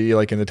about to be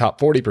like in the top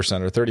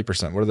 40% or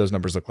 30%? What do those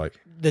numbers look like?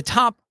 The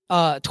top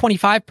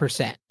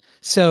 25%.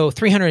 So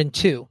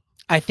 302,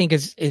 I think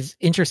is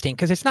interesting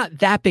because it's not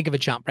that big of a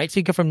jump, right? So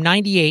you go from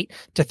 98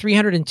 to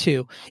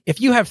 302.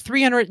 If you have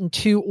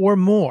 302 or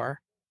more,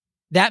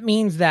 that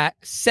means that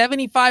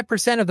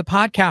 75% of the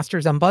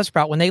podcasters on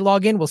Buzzsprout, when they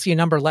log in, will see a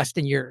number less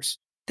than yours.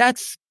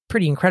 That's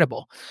pretty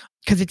incredible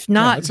because it's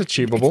not. It's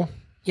achievable.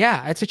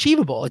 It's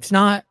achievable. It's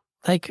not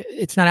like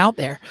it's not out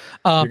there.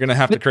 You're going to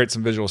have to create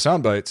some visual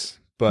sound bites,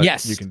 but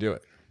yes, you can do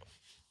it.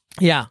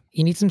 Yeah,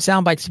 you need some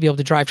sound bites to be able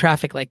to drive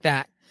traffic like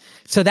that.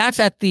 So that's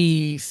at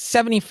the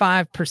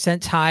 75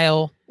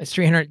 percentile. It's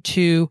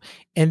 302.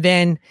 And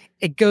then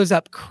it goes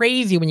up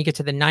crazy when you get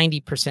to the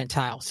 90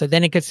 percentile. So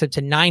then it gets up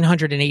to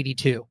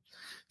 982.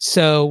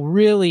 So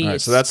really, all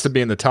right, so that's to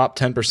be in the top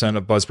 10%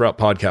 of Buzzsprout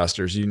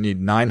podcasters. You need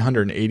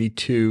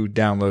 982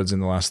 downloads in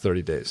the last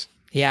 30 days.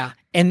 Yeah.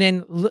 And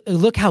then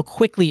look how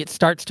quickly it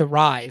starts to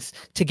rise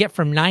to get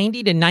from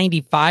 90 to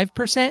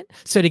 95%.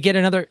 So to get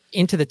another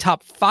into the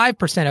top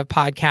 5% of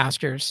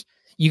podcasters,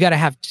 you got to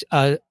have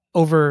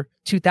over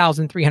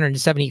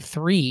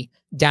 2,373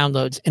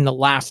 downloads in the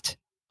last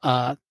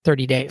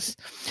 30 days.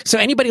 So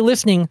anybody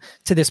listening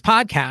to this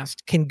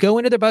podcast can go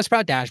into their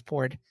Buzzsprout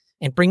dashboard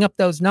and bring up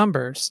those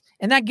numbers.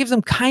 And that gives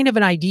them kind of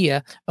an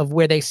idea of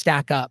where they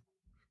stack up.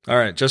 All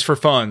right. Just for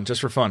fun,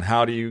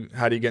 how do you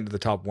get into the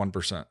top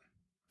 1%?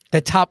 The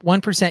top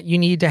 1%, you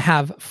need to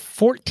have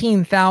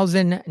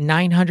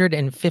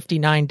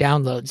 14,959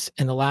 downloads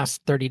in the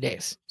last 30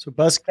 days. So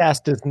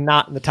Buzzcast is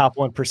not in the top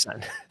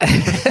 1%.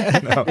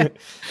 No.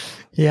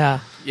 Yeah.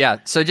 Yeah.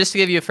 So just to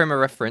give you a frame of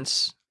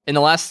reference, in the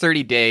last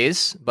 30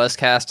 days,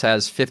 Buzzcast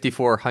has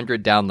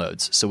 5,400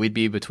 downloads. So we'd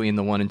be between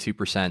the 1% and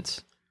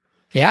 2%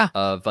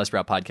 of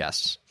Buzzsprout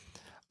podcasts.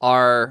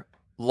 Our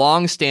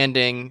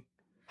long-standing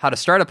How to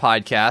Start a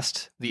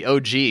Podcast, the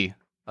OG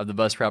of the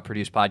Buzzsprout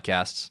produced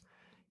podcasts,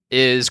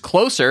 is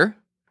closer.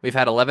 We've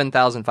had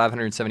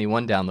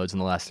 11,571 downloads in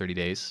the last 30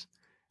 days.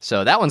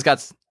 So that one's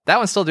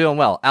still doing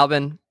well.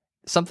 Albin,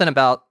 something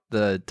about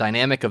the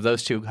dynamic of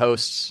those two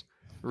hosts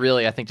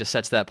really, I think, just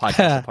sets that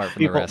podcast apart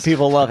from the rest.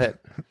 People love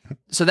it.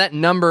 So that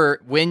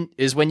number when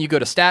you go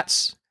to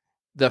stats,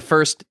 the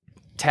first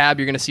tab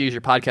you're going to see is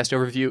your podcast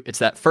overview. It's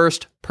that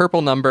first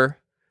purple number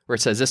where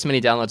it says this many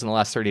downloads in the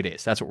last 30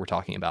 days. That's what we're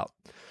talking about.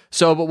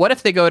 So, but what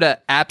if they go to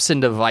apps and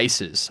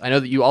devices? I know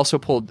that you also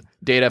pulled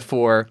data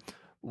for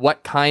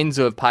what kinds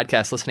of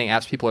podcast listening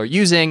apps people are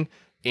using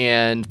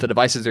and the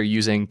devices they're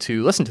using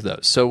to listen to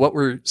those. So what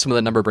were some of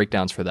the number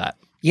breakdowns for that?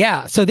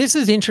 Yeah, so this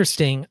is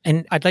interesting,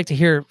 and I'd like to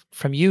hear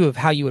from you of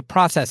how you would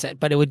process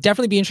it, but it would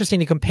definitely be interesting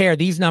to compare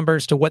these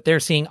numbers to what they're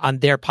seeing on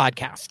their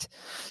podcast.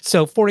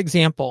 So, for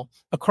example,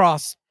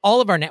 across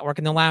all of our network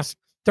in the last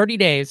 30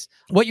 days,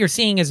 what you're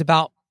seeing is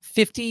about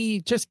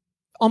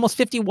almost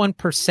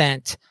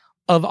 51%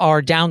 of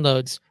our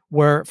downloads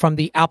were from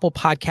the Apple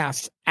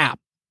Podcasts app.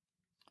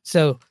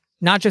 So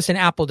not just an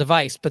Apple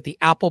device, but the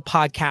Apple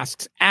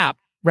Podcasts app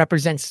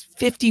represents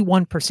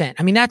 51%.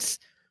 I mean, that's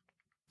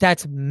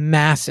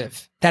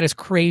massive. That is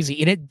crazy.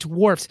 And it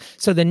dwarfs.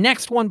 So the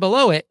next one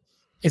below it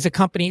is a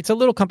company. It's a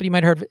little company you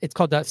might have heard of. It's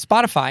called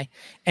Spotify.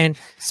 And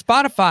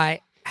Spotify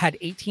had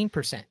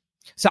 18%.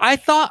 So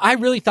I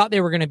really thought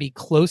they were going to be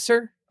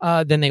closer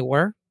than they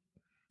were.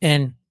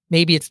 And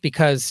maybe it's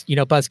because,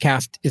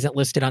 Buzzcast isn't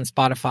listed on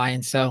Spotify.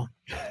 And so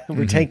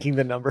we're tanking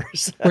the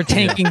numbers. we're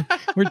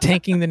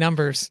tanking the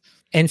numbers.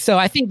 And so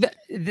I think that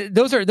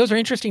those are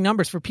interesting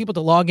numbers for people to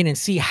log in and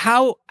see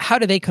how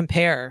do they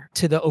compare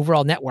to the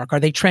overall network? Are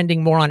they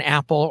trending more on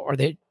Apple or are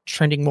they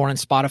trending more on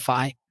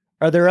Spotify?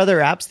 Are there other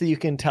apps that you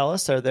can tell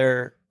us? Are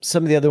there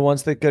some of the other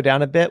ones that go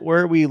down a bit?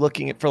 Where are we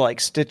looking at for like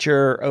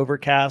Stitcher,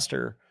 Overcast,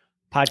 or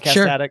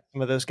Podcast Addict,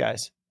 some of those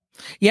guys?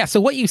 Yeah. So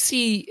what you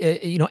see,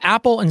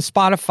 Apple and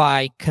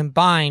Spotify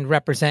combined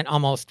represent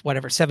almost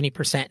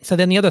 70%. So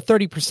then the other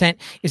 30%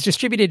 is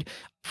distributed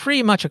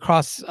pretty much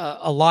across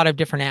a lot of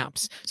different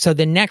apps. So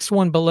the next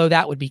one below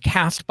that would be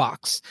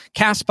Castbox.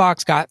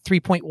 Castbox got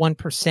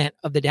 3.1%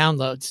 of the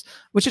downloads,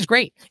 which is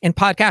great. And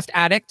Podcast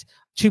Addict,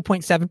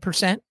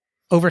 2.7%.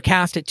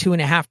 Overcast at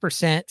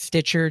 2.5%.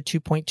 Stitcher,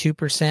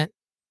 2.2%.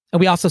 And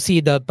we also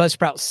see the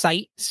Buzzsprout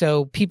site.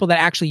 So people that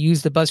actually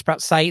use the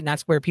Buzzsprout site, and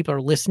that's where people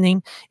are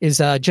listening,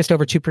 is just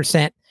over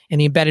 2%.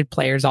 And the embedded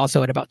player is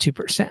also at about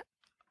 2%.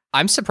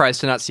 I'm surprised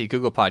to not see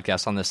Google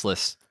Podcasts on this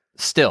list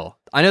still.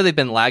 I know they've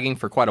been lagging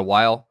for quite a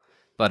while,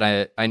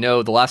 but I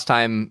know the last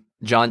time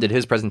John did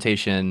his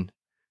presentation,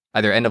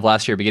 either end of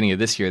last year or beginning of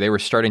this year, they were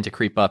starting to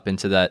creep up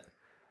into that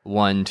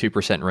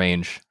 1-2%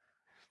 range.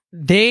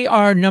 They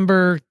are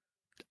number,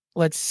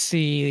 let's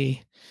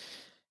see,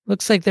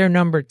 Looks like they're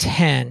number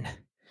 10.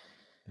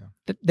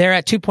 They're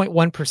at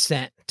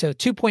 2.1%. So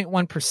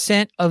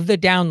 2.1% of the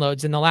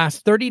downloads in the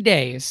last 30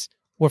 days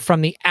were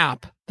from the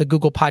app, the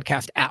Google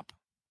Podcast app.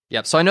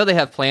 Yep. So I know they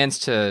have plans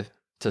to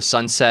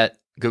sunset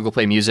Google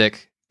Play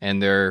Music,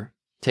 and they're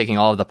taking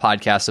all of the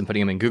podcasts and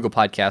putting them in Google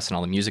Podcasts and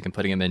all the music and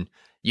putting them in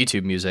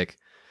YouTube Music.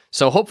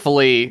 So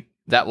hopefully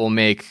that will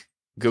make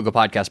Google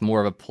Podcasts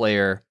more of a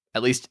player,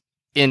 at least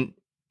in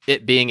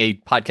it being a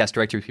podcast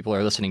directory people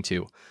are listening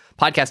to.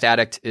 Podcast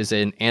Addict is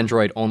an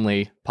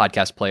Android-only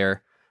podcast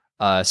player.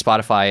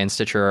 Spotify and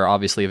Stitcher are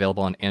obviously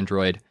available on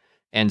Android.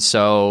 And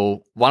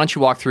so why don't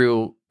you walk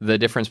through the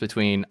difference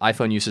between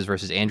iPhone usage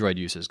versus Android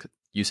usage?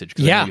 Because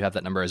I know you have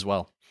that number as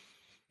well.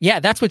 Yeah,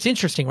 that's what's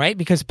interesting, right?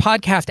 Because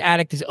Podcast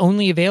Addict is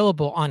only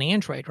available on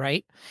Android,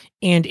 right?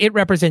 And it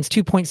represents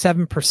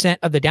 2.7%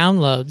 of the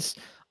downloads.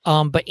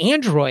 But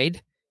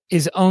Android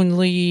is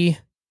only,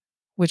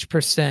 which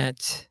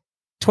percent?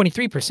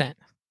 23%.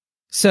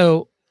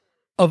 So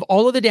of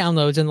all of the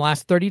downloads in the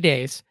last 30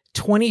 days,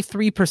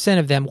 23%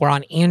 of them were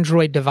on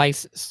Android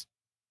devices.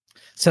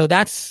 So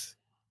that's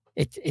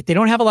it. They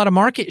don't have a lot of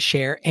market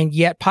share, and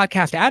yet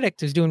Podcast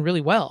Addict is doing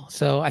really well.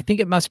 So I think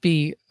it must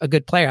be a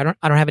good player. I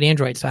don't have an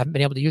Android, so I haven't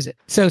been able to use it.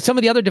 So some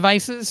of the other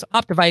devices,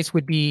 top device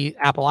would be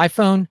Apple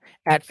iPhone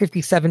at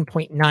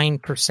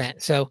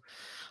 57.9%. So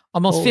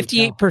almost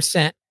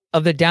 58%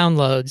 of the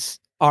downloads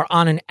are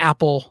on an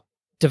Apple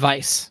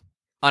device.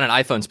 On an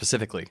iPhone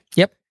specifically.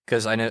 Yep.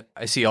 Because I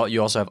see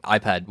you also have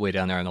iPad way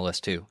down there on the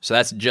list too. So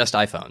that's just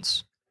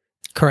iPhones.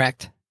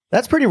 Correct.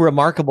 That's pretty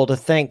remarkable to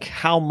think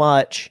how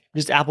much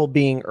just Apple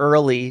being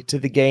early to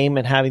the game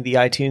and having the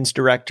iTunes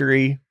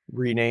directory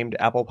renamed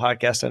Apple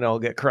Podcast. I know I'll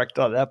get corrected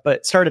on that, but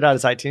it started out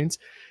as iTunes,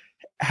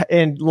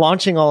 and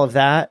launching all of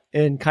that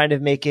and kind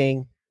of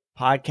making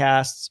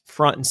podcasts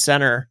front and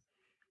center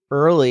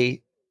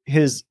early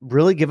has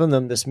really given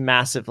them this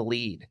massive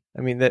lead.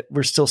 I mean, that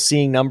we're still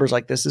seeing numbers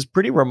like this is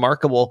pretty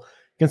remarkable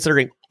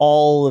considering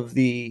all of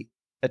the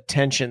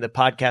attention that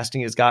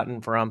podcasting has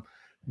gotten from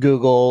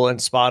Google and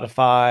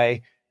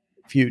Spotify,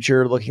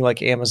 future looking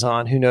like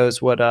Amazon. Who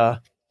knows what, if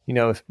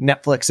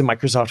Netflix and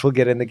Microsoft will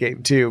get in the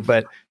game too.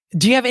 But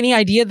do you have any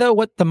idea though,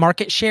 what the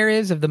market share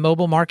is of the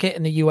mobile market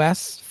in the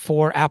US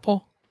for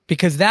Apple?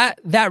 Because that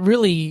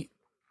really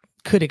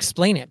could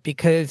explain it,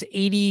 because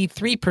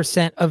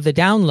 83% of the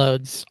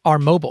downloads are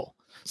mobile.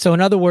 So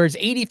in other words,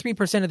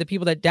 83% of the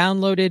people that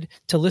downloaded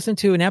to listen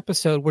to an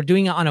episode were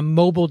doing it on a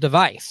mobile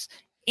device.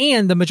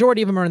 And the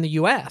majority of them are in the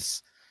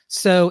US.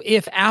 So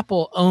if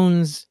Apple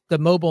owns the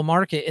mobile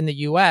market in the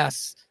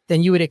US,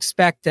 then you would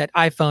expect that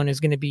iPhone is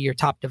going to be your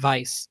top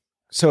device.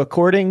 So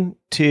according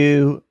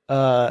to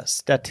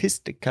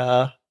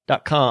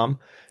Statistica.com,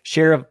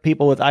 share of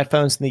people with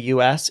iPhones in the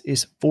US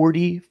is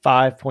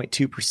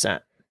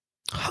 45.2%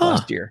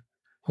 last year.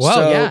 Well,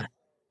 so, yeah.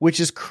 Which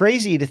is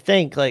crazy to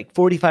think, like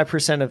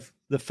 45% of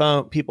the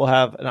phone people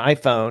have an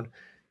iPhone.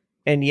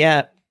 And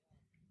yet,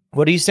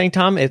 what are you saying,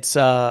 Tom? It's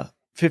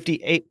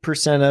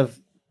 58% of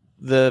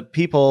the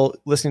people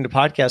listening to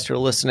podcasts are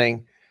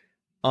listening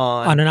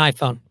on an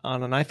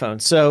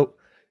iPhone. So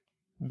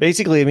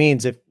basically it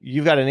means if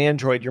you've got an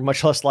Android, you're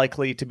much less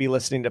likely to be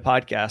listening to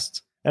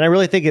podcasts. And I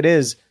really think it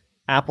is.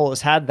 Apple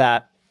has had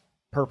that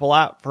purple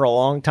out for a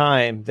long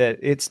time, that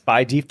it's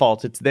by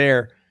default, it's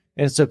there.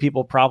 And so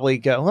people probably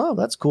go, oh,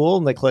 that's cool.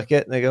 And they click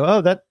it and they go,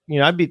 oh, that,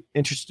 I'd be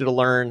interested to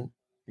learn,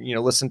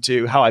 listen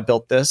to how I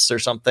built this or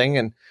something.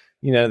 And,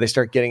 they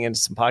start getting into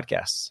some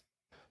podcasts.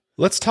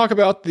 Let's talk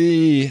about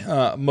the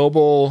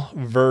mobile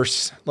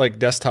versus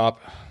desktop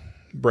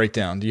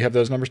breakdown. Do you have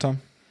those numbers,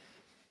 Tom?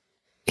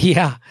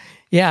 Yeah.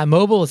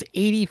 Mobile is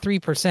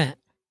 83%.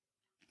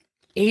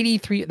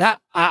 83.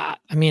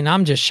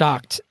 I'm just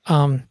shocked.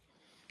 And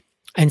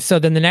so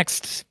then the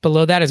next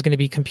below that is going to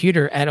be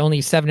computer at only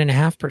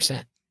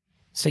 7.5%.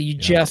 So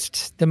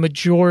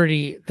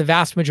the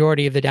vast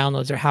majority of the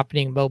downloads are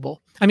happening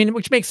mobile. I mean,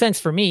 which makes sense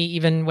for me.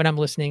 Even when I'm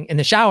listening in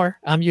the shower,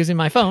 I'm using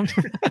my phone.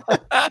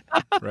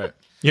 Right.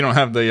 You don't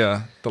have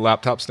the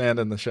laptop stand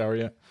in the shower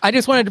yet? I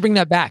just wanted to bring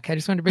that back.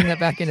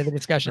 into the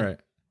discussion. Right.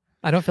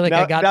 I don't feel like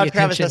I got the attention.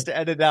 Travis has to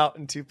edit out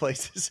in two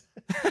places.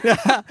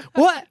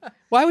 What?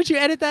 Why would you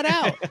edit that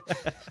out?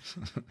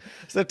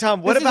 So,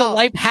 Tom, This is a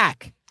life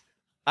hack?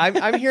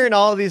 I'm hearing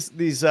all these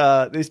things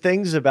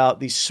about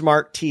these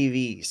smart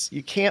TVs.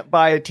 You can't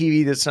buy a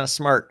TV that's not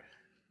smart.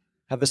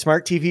 Have the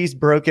smart TVs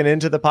broken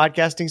into the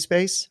podcasting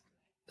space?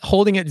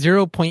 Holding at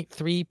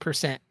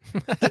 0.3%.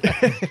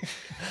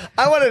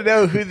 I want to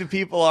know who the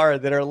people are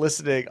that are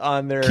listening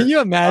on their, Can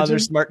you imagine? on their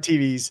smart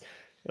TVs.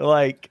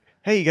 Like,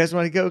 hey, you guys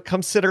want to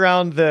come sit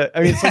around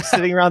it's like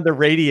sitting around the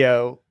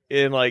radio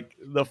in like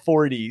the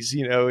 40s,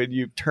 and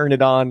you turn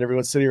it on,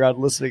 everyone's sitting around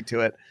listening to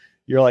it.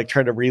 You're like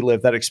trying to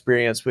relive that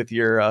experience with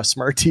your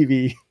smart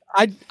TV.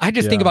 I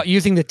just think about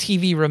using the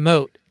TV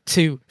remote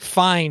to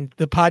find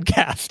the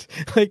podcast.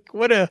 Like,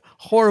 what a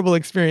horrible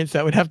experience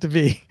that would have to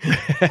be.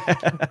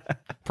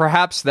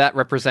 Perhaps that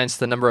represents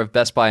the number of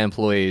Best Buy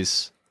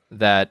employees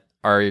that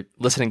are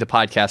listening to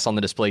podcasts on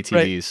the display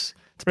TVs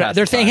pass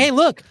They're the saying, time. "Hey,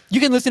 look, you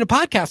can listen to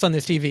podcasts on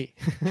this TV."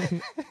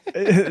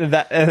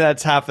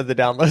 That's half of the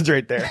downloads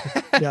right there.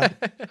 Yeah.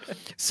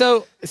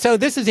 So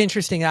this is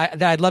interesting.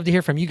 That I'd love to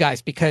hear from you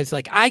guys, because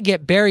like I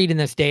get buried in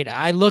this data.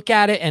 I look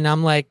at it and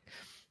I'm like,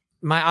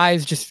 my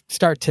eyes just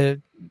start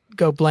to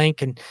go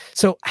blank. And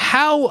so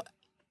how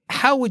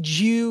would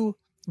you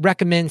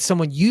recommend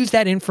someone use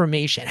that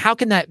information? How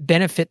can that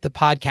benefit the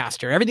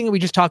podcaster? Everything that we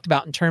just talked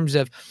about in terms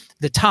of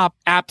the top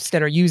apps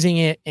that are using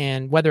it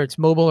and whether it's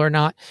mobile or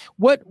not.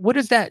 What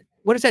does that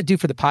do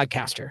for the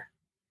podcaster?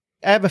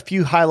 I have a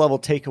few high level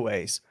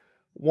takeaways.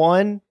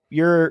 One,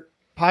 your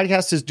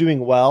podcast is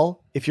doing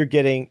well if you're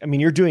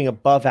doing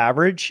above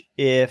average,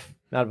 if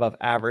not above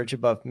average,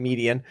 above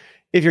median,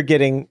 if you're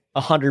getting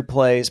 100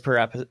 plays per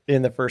episode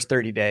in the last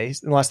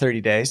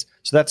 30 days.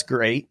 So that's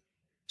great.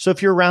 So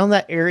if you're around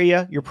that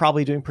area, you're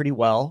probably doing pretty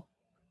well.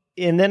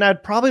 And then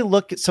I'd probably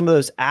look at some of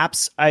those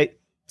apps.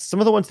 Some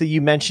of the ones that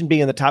you mentioned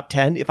being in the top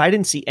 10, if I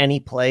didn't see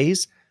any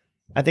plays,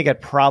 I think I'd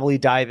probably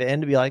dive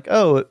in to be like,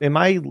 oh, am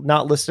I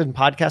not listed in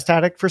Podcast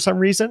Addict for some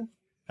reason?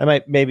 I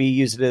might maybe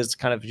use it as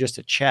kind of just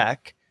a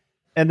check.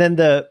 And then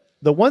the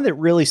one that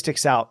really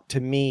sticks out to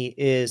me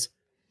is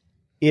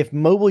if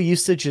mobile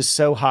usage is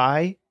so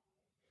high,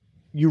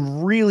 you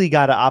really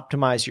got to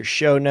optimize your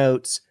show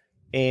notes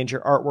and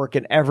your artwork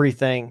and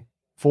everything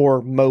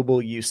for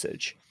mobile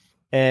usage.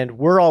 And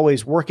we're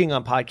always working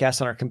on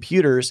podcasts on our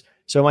computers,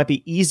 so it might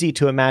be easy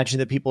to imagine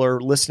that people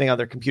are listening on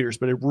their computers,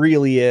 but it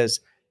really is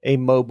a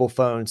mobile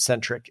phone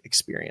centric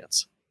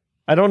experience.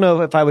 I don't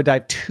know if I would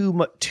dive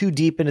too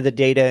deep into the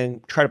data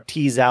and try to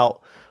tease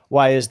out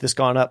why is this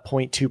gone up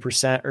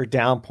 0.2% or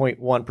down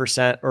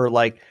 0.1%, or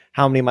like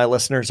how many of my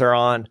listeners are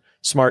on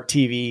smart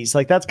TVs.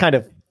 Like that's kind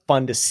of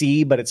fun to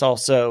see, but it's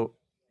also,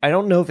 I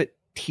don't know if it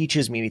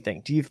teaches me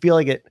anything. Do you feel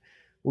like it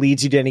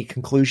leads you to any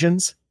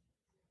conclusions?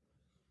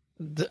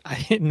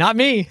 Not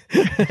me.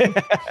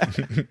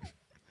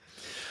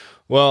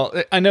 Well,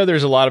 I know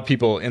there's a lot of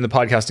people in the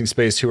podcasting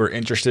space who are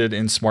interested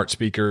in smart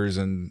speakers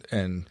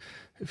and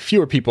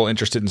fewer people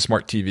interested in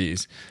smart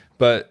TVs.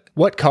 But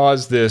what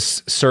caused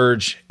this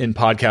surge in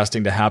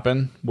podcasting to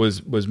happen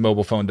was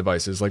mobile phone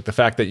devices. Like the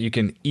fact that you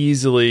can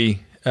easily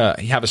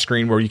have a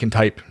screen where you can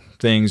type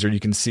things or you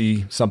can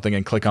see something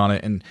and click on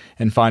it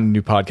and find a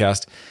new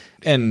podcast.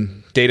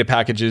 And data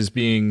packages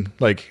being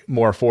like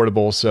more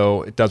affordable,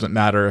 so it doesn't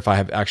matter if I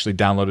have actually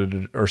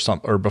downloaded it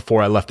or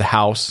before I left the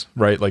house,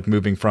 right? Like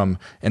moving from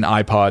an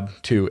iPod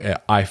to an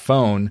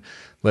iPhone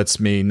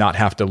lets me not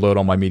have to load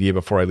all my media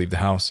before I leave the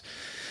house.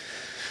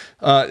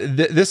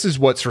 This is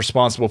what's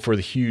responsible for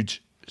the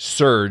huge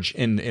surge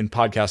in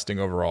podcasting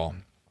overall.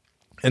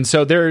 And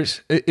so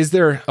is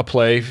there a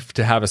play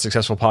to have a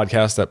successful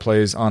podcast that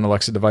plays on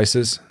Alexa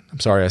devices? I'm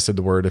sorry, I said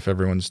the word if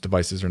everyone's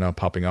devices are now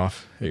popping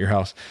off at your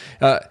house.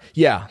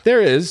 Yeah, there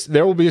is.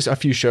 There will be a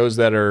few shows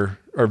that are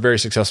very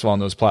successful on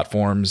those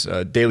platforms,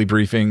 daily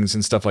briefings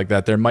and stuff like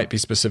that. There might be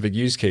specific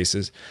use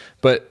cases,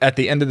 but at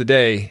the end of the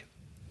day,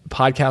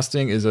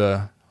 podcasting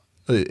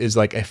is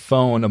like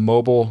a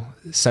mobile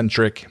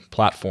centric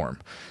platform.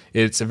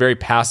 It's a very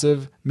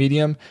passive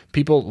medium.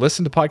 People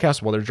listen to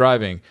podcasts while they're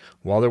driving,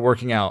 while they're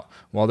working out,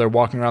 while they're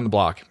walking around the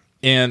block.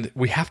 And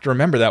we have to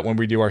remember that when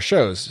we do our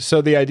shows.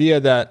 So the idea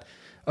that,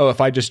 oh, if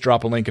I just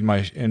drop a link in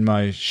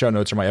my show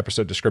notes or my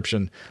episode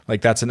description,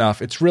 like that's enough.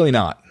 It's really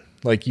not.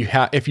 Like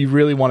if you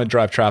really want to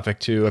drive traffic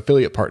to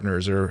affiliate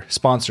partners or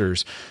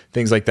sponsors,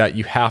 things like that,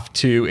 you have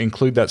to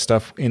include that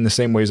stuff in the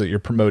same ways that you're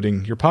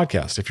promoting your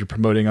podcast. If you're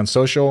promoting on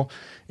social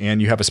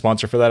and you have a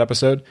sponsor for that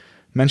episode,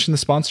 mention the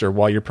sponsor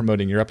while you're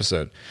promoting your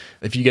episode.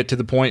 If you get to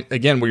the point,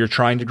 again, where you're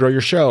trying to grow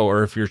your show,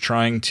 or if you're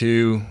trying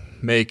to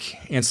make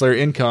ancillary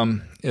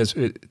income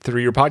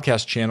through your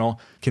podcast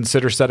channel,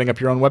 consider setting up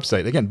your own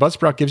website. Again,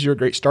 Buzzsprout gives you a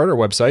great starter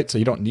website, so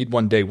you don't need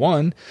one day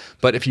one.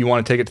 But if you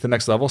want to take it to the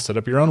next level, set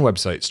up your own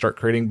website. Start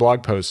creating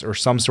blog posts or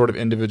some sort of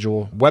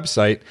individual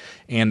website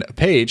and a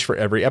page for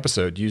every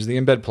episode. Use the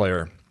embed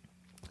player.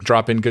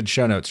 Drop in good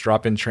show notes.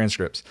 Drop in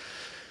transcripts.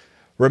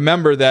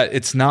 Remember that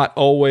it's not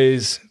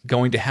always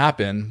going to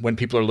happen when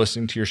people are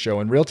listening to your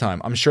show in real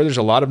time. I'm sure there's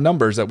a lot of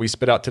numbers that we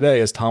spit out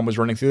today as Tom was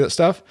running through that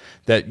stuff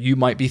that you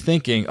might be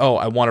thinking, oh,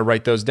 I want to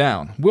write those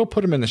down. We'll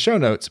put them in the show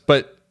notes,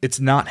 but it's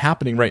not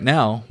happening right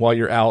now while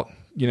you're out,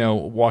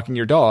 walking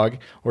your dog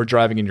or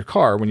driving in your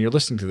car when you're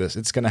listening to this.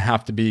 It's going to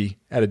have to be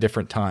at a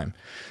different time.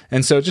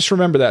 And so just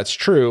remember that's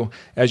true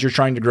as you're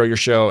trying to grow your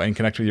show and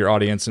connect with your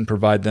audience and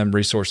provide them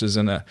resources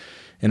in a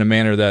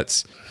manner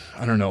that's,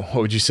 I don't know, what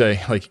would you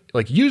say?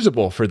 Like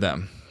usable for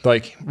them.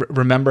 Like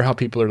remember how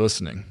people are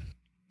listening.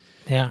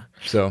 Yeah.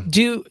 So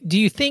do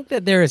you think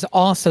that there is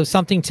also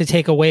something to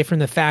take away from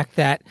the fact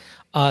that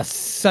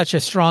such a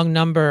strong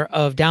number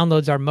of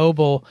downloads are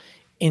mobile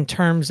in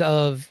terms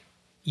of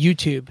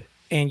YouTube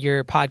and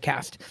your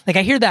podcast? Like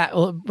I hear that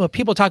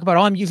people talk about,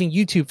 oh, I'm using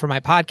YouTube for my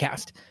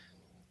podcast.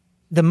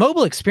 The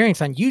mobile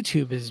experience on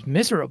YouTube is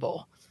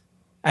miserable.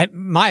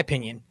 My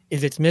opinion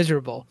is it's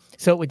miserable.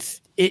 So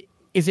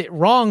is it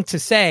wrong to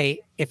say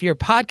if you're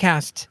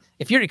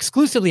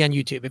exclusively on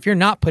YouTube, if you're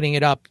not putting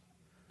it up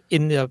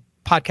in the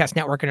podcast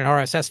network and an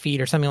RSS feed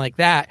or something like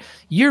that,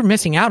 you're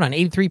missing out on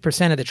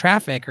 83% of the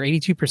traffic or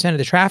 82% of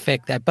the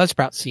traffic that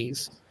Buzzsprout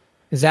sees.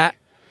 Is that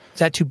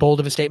too bold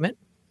of a statement?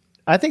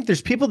 I think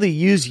there's people that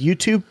use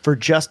YouTube for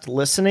just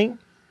listening,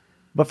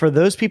 but for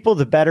those people,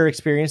 the better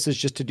experience is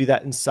just to do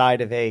that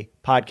inside of a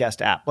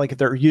podcast app. Like if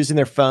they're using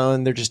their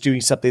phone, they're just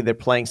doing something, they're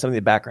playing something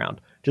in the background,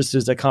 just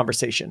as a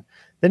conversation.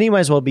 Then you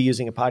might as well be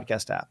using a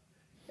podcast app.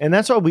 And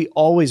that's why we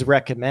always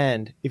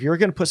recommend, if you're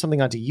going to put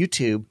something onto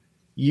YouTube,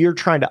 you're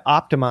trying to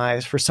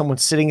optimize for someone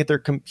sitting at their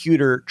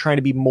computer trying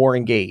to be more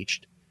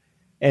engaged.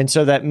 And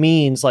so that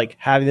means like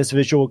having this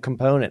visual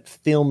component,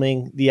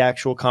 filming the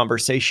actual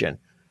conversation.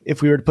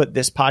 If we were to put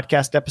this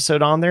podcast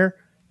episode on there,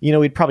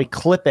 we'd probably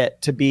clip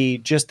it to be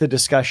just the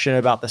discussion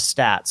about the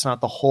stats, not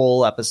the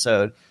whole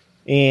episode.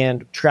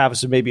 And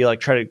Travis would maybe like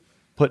try to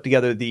put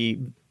together the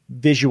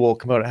visual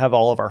component, have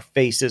all of our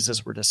faces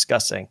as we're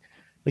discussing.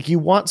 Like you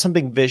want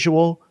something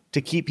visual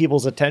to keep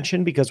people's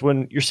attention, because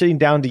when you're sitting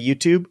down to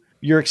YouTube,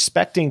 you're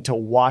expecting to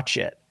watch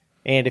it.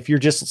 And if you're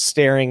just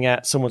staring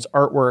at someone's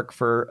artwork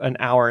for an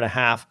hour and a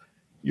half,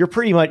 you're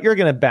going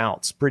to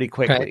bounce pretty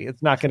quickly. Okay.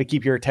 It's not going to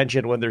keep your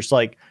attention when there's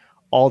like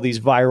all these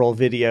viral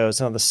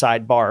videos on the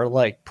sidebar,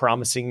 like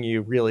promising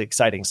you really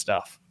exciting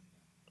stuff.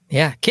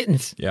 Yeah.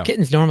 Kittens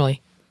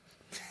normally.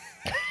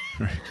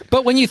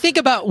 But when you think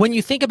about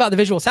the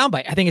visual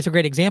soundbite, I think it's a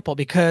great example,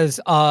 because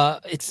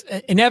it's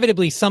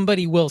inevitably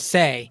somebody will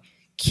say,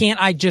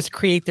 can't I just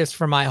create this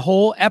for my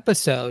whole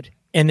episode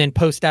and then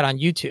post that on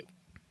YouTube?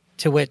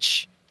 To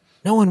which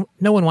no one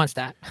wants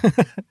that.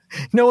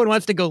 No one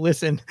wants to go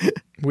listen.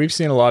 We've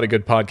seen a lot of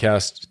good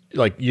podcasts,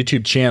 like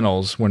YouTube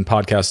channels, when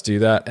podcasts do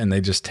that and they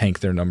just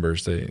tank their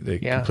numbers. They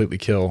completely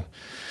kill.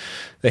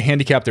 They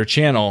handicap their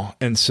channel.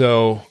 And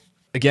so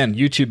again,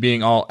 YouTube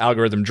being all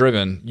algorithm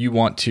driven, you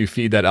want to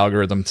feed that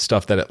algorithm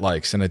stuff that it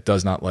likes, and it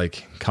does not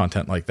like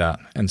content like that.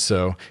 And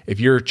so if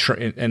you're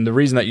and the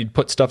reason that you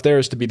put stuff there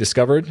is to be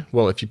discovered.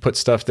 Well, if you put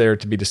stuff there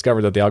to be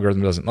discovered that the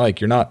algorithm doesn't like,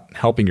 you're not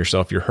helping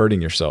yourself, you're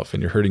hurting yourself,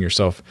 and you're hurting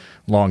yourself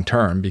long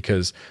term,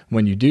 because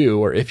when you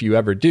do, or if you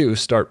ever do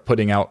start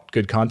putting out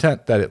good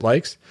content that it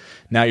likes,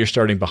 now you're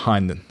starting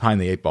behind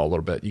the eight ball a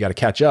little bit. You got to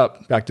catch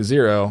up back to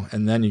zero,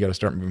 and then you got to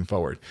start moving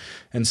forward.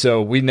 And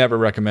so we never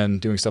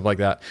recommend doing stuff like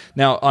that.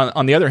 Now,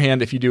 on the other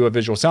hand, if you do a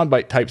visual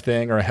soundbite type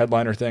thing, or a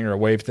headliner thing, or a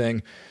wave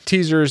thing,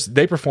 teasers,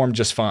 they perform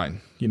just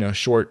fine.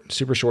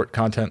 Super short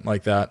content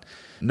like that,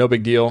 no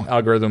big deal.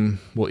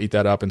 Algorithm will eat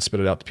that up and spit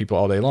it out to people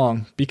all day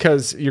long,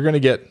 because you're going to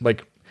get,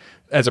 like,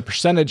 as a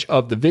percentage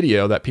of the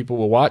video that people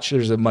will watch,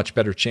 there's a much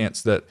better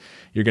chance that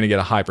you're going to get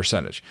a high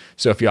percentage.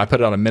 So if I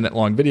put out a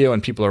minute-long video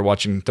and people are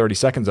watching 30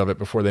 seconds of it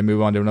before they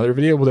move on to another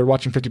video, well, they're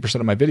watching 50%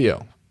 of my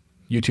video.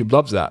 YouTube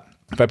loves that.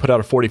 If I put out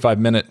a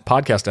 45-minute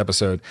podcast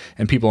episode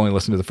and people only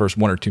listen to the first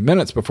 1 or 2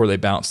 minutes before they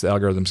bounce, the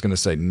algorithm's going to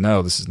say,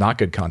 no, this is not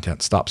good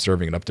content. Stop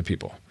serving it up to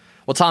people.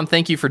 Well, Tom,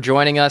 thank you for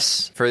joining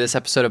us for this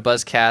episode of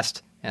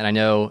Buzzcast. And I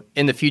know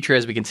in the future,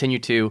 as we continue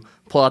to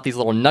pull out these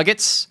little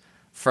nuggets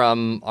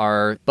from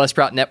our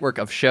Buzzsprout network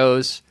of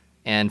shows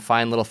and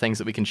find little things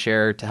that we can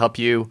share to help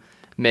you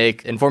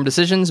make informed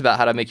decisions about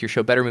how to make your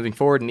show better moving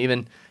forward, and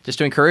even just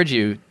to encourage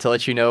you, to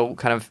let you know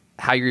kind of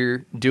how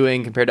you're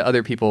doing compared to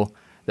other people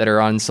that are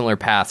on similar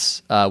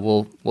paths.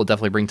 We'll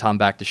definitely bring Tom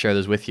back to share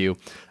those with you.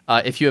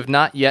 If you have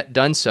not yet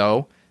done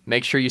so,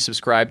 make sure you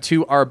subscribe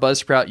to our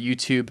Buzzsprout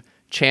YouTube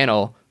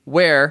channel,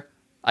 where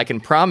I can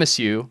promise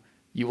you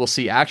will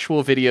see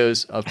actual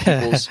videos of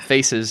people's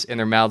faces and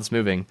their mouths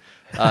moving.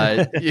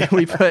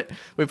 We put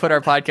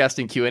our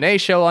podcasting Q&A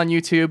show on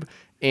YouTube,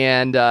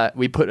 and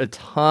we put a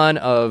ton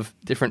of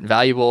different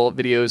valuable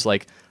videos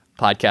like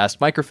podcast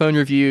microphone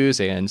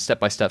reviews and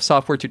step-by-step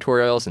software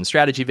tutorials and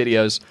strategy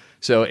videos.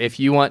 So if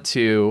you want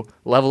to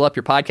level up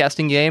your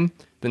podcasting game,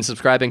 then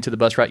subscribing to the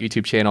Buzzsprout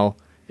YouTube channel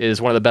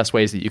is one of the best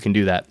ways that you can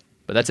do that.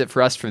 But that's it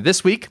for us for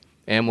this week,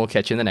 and we'll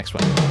catch you in the next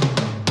one.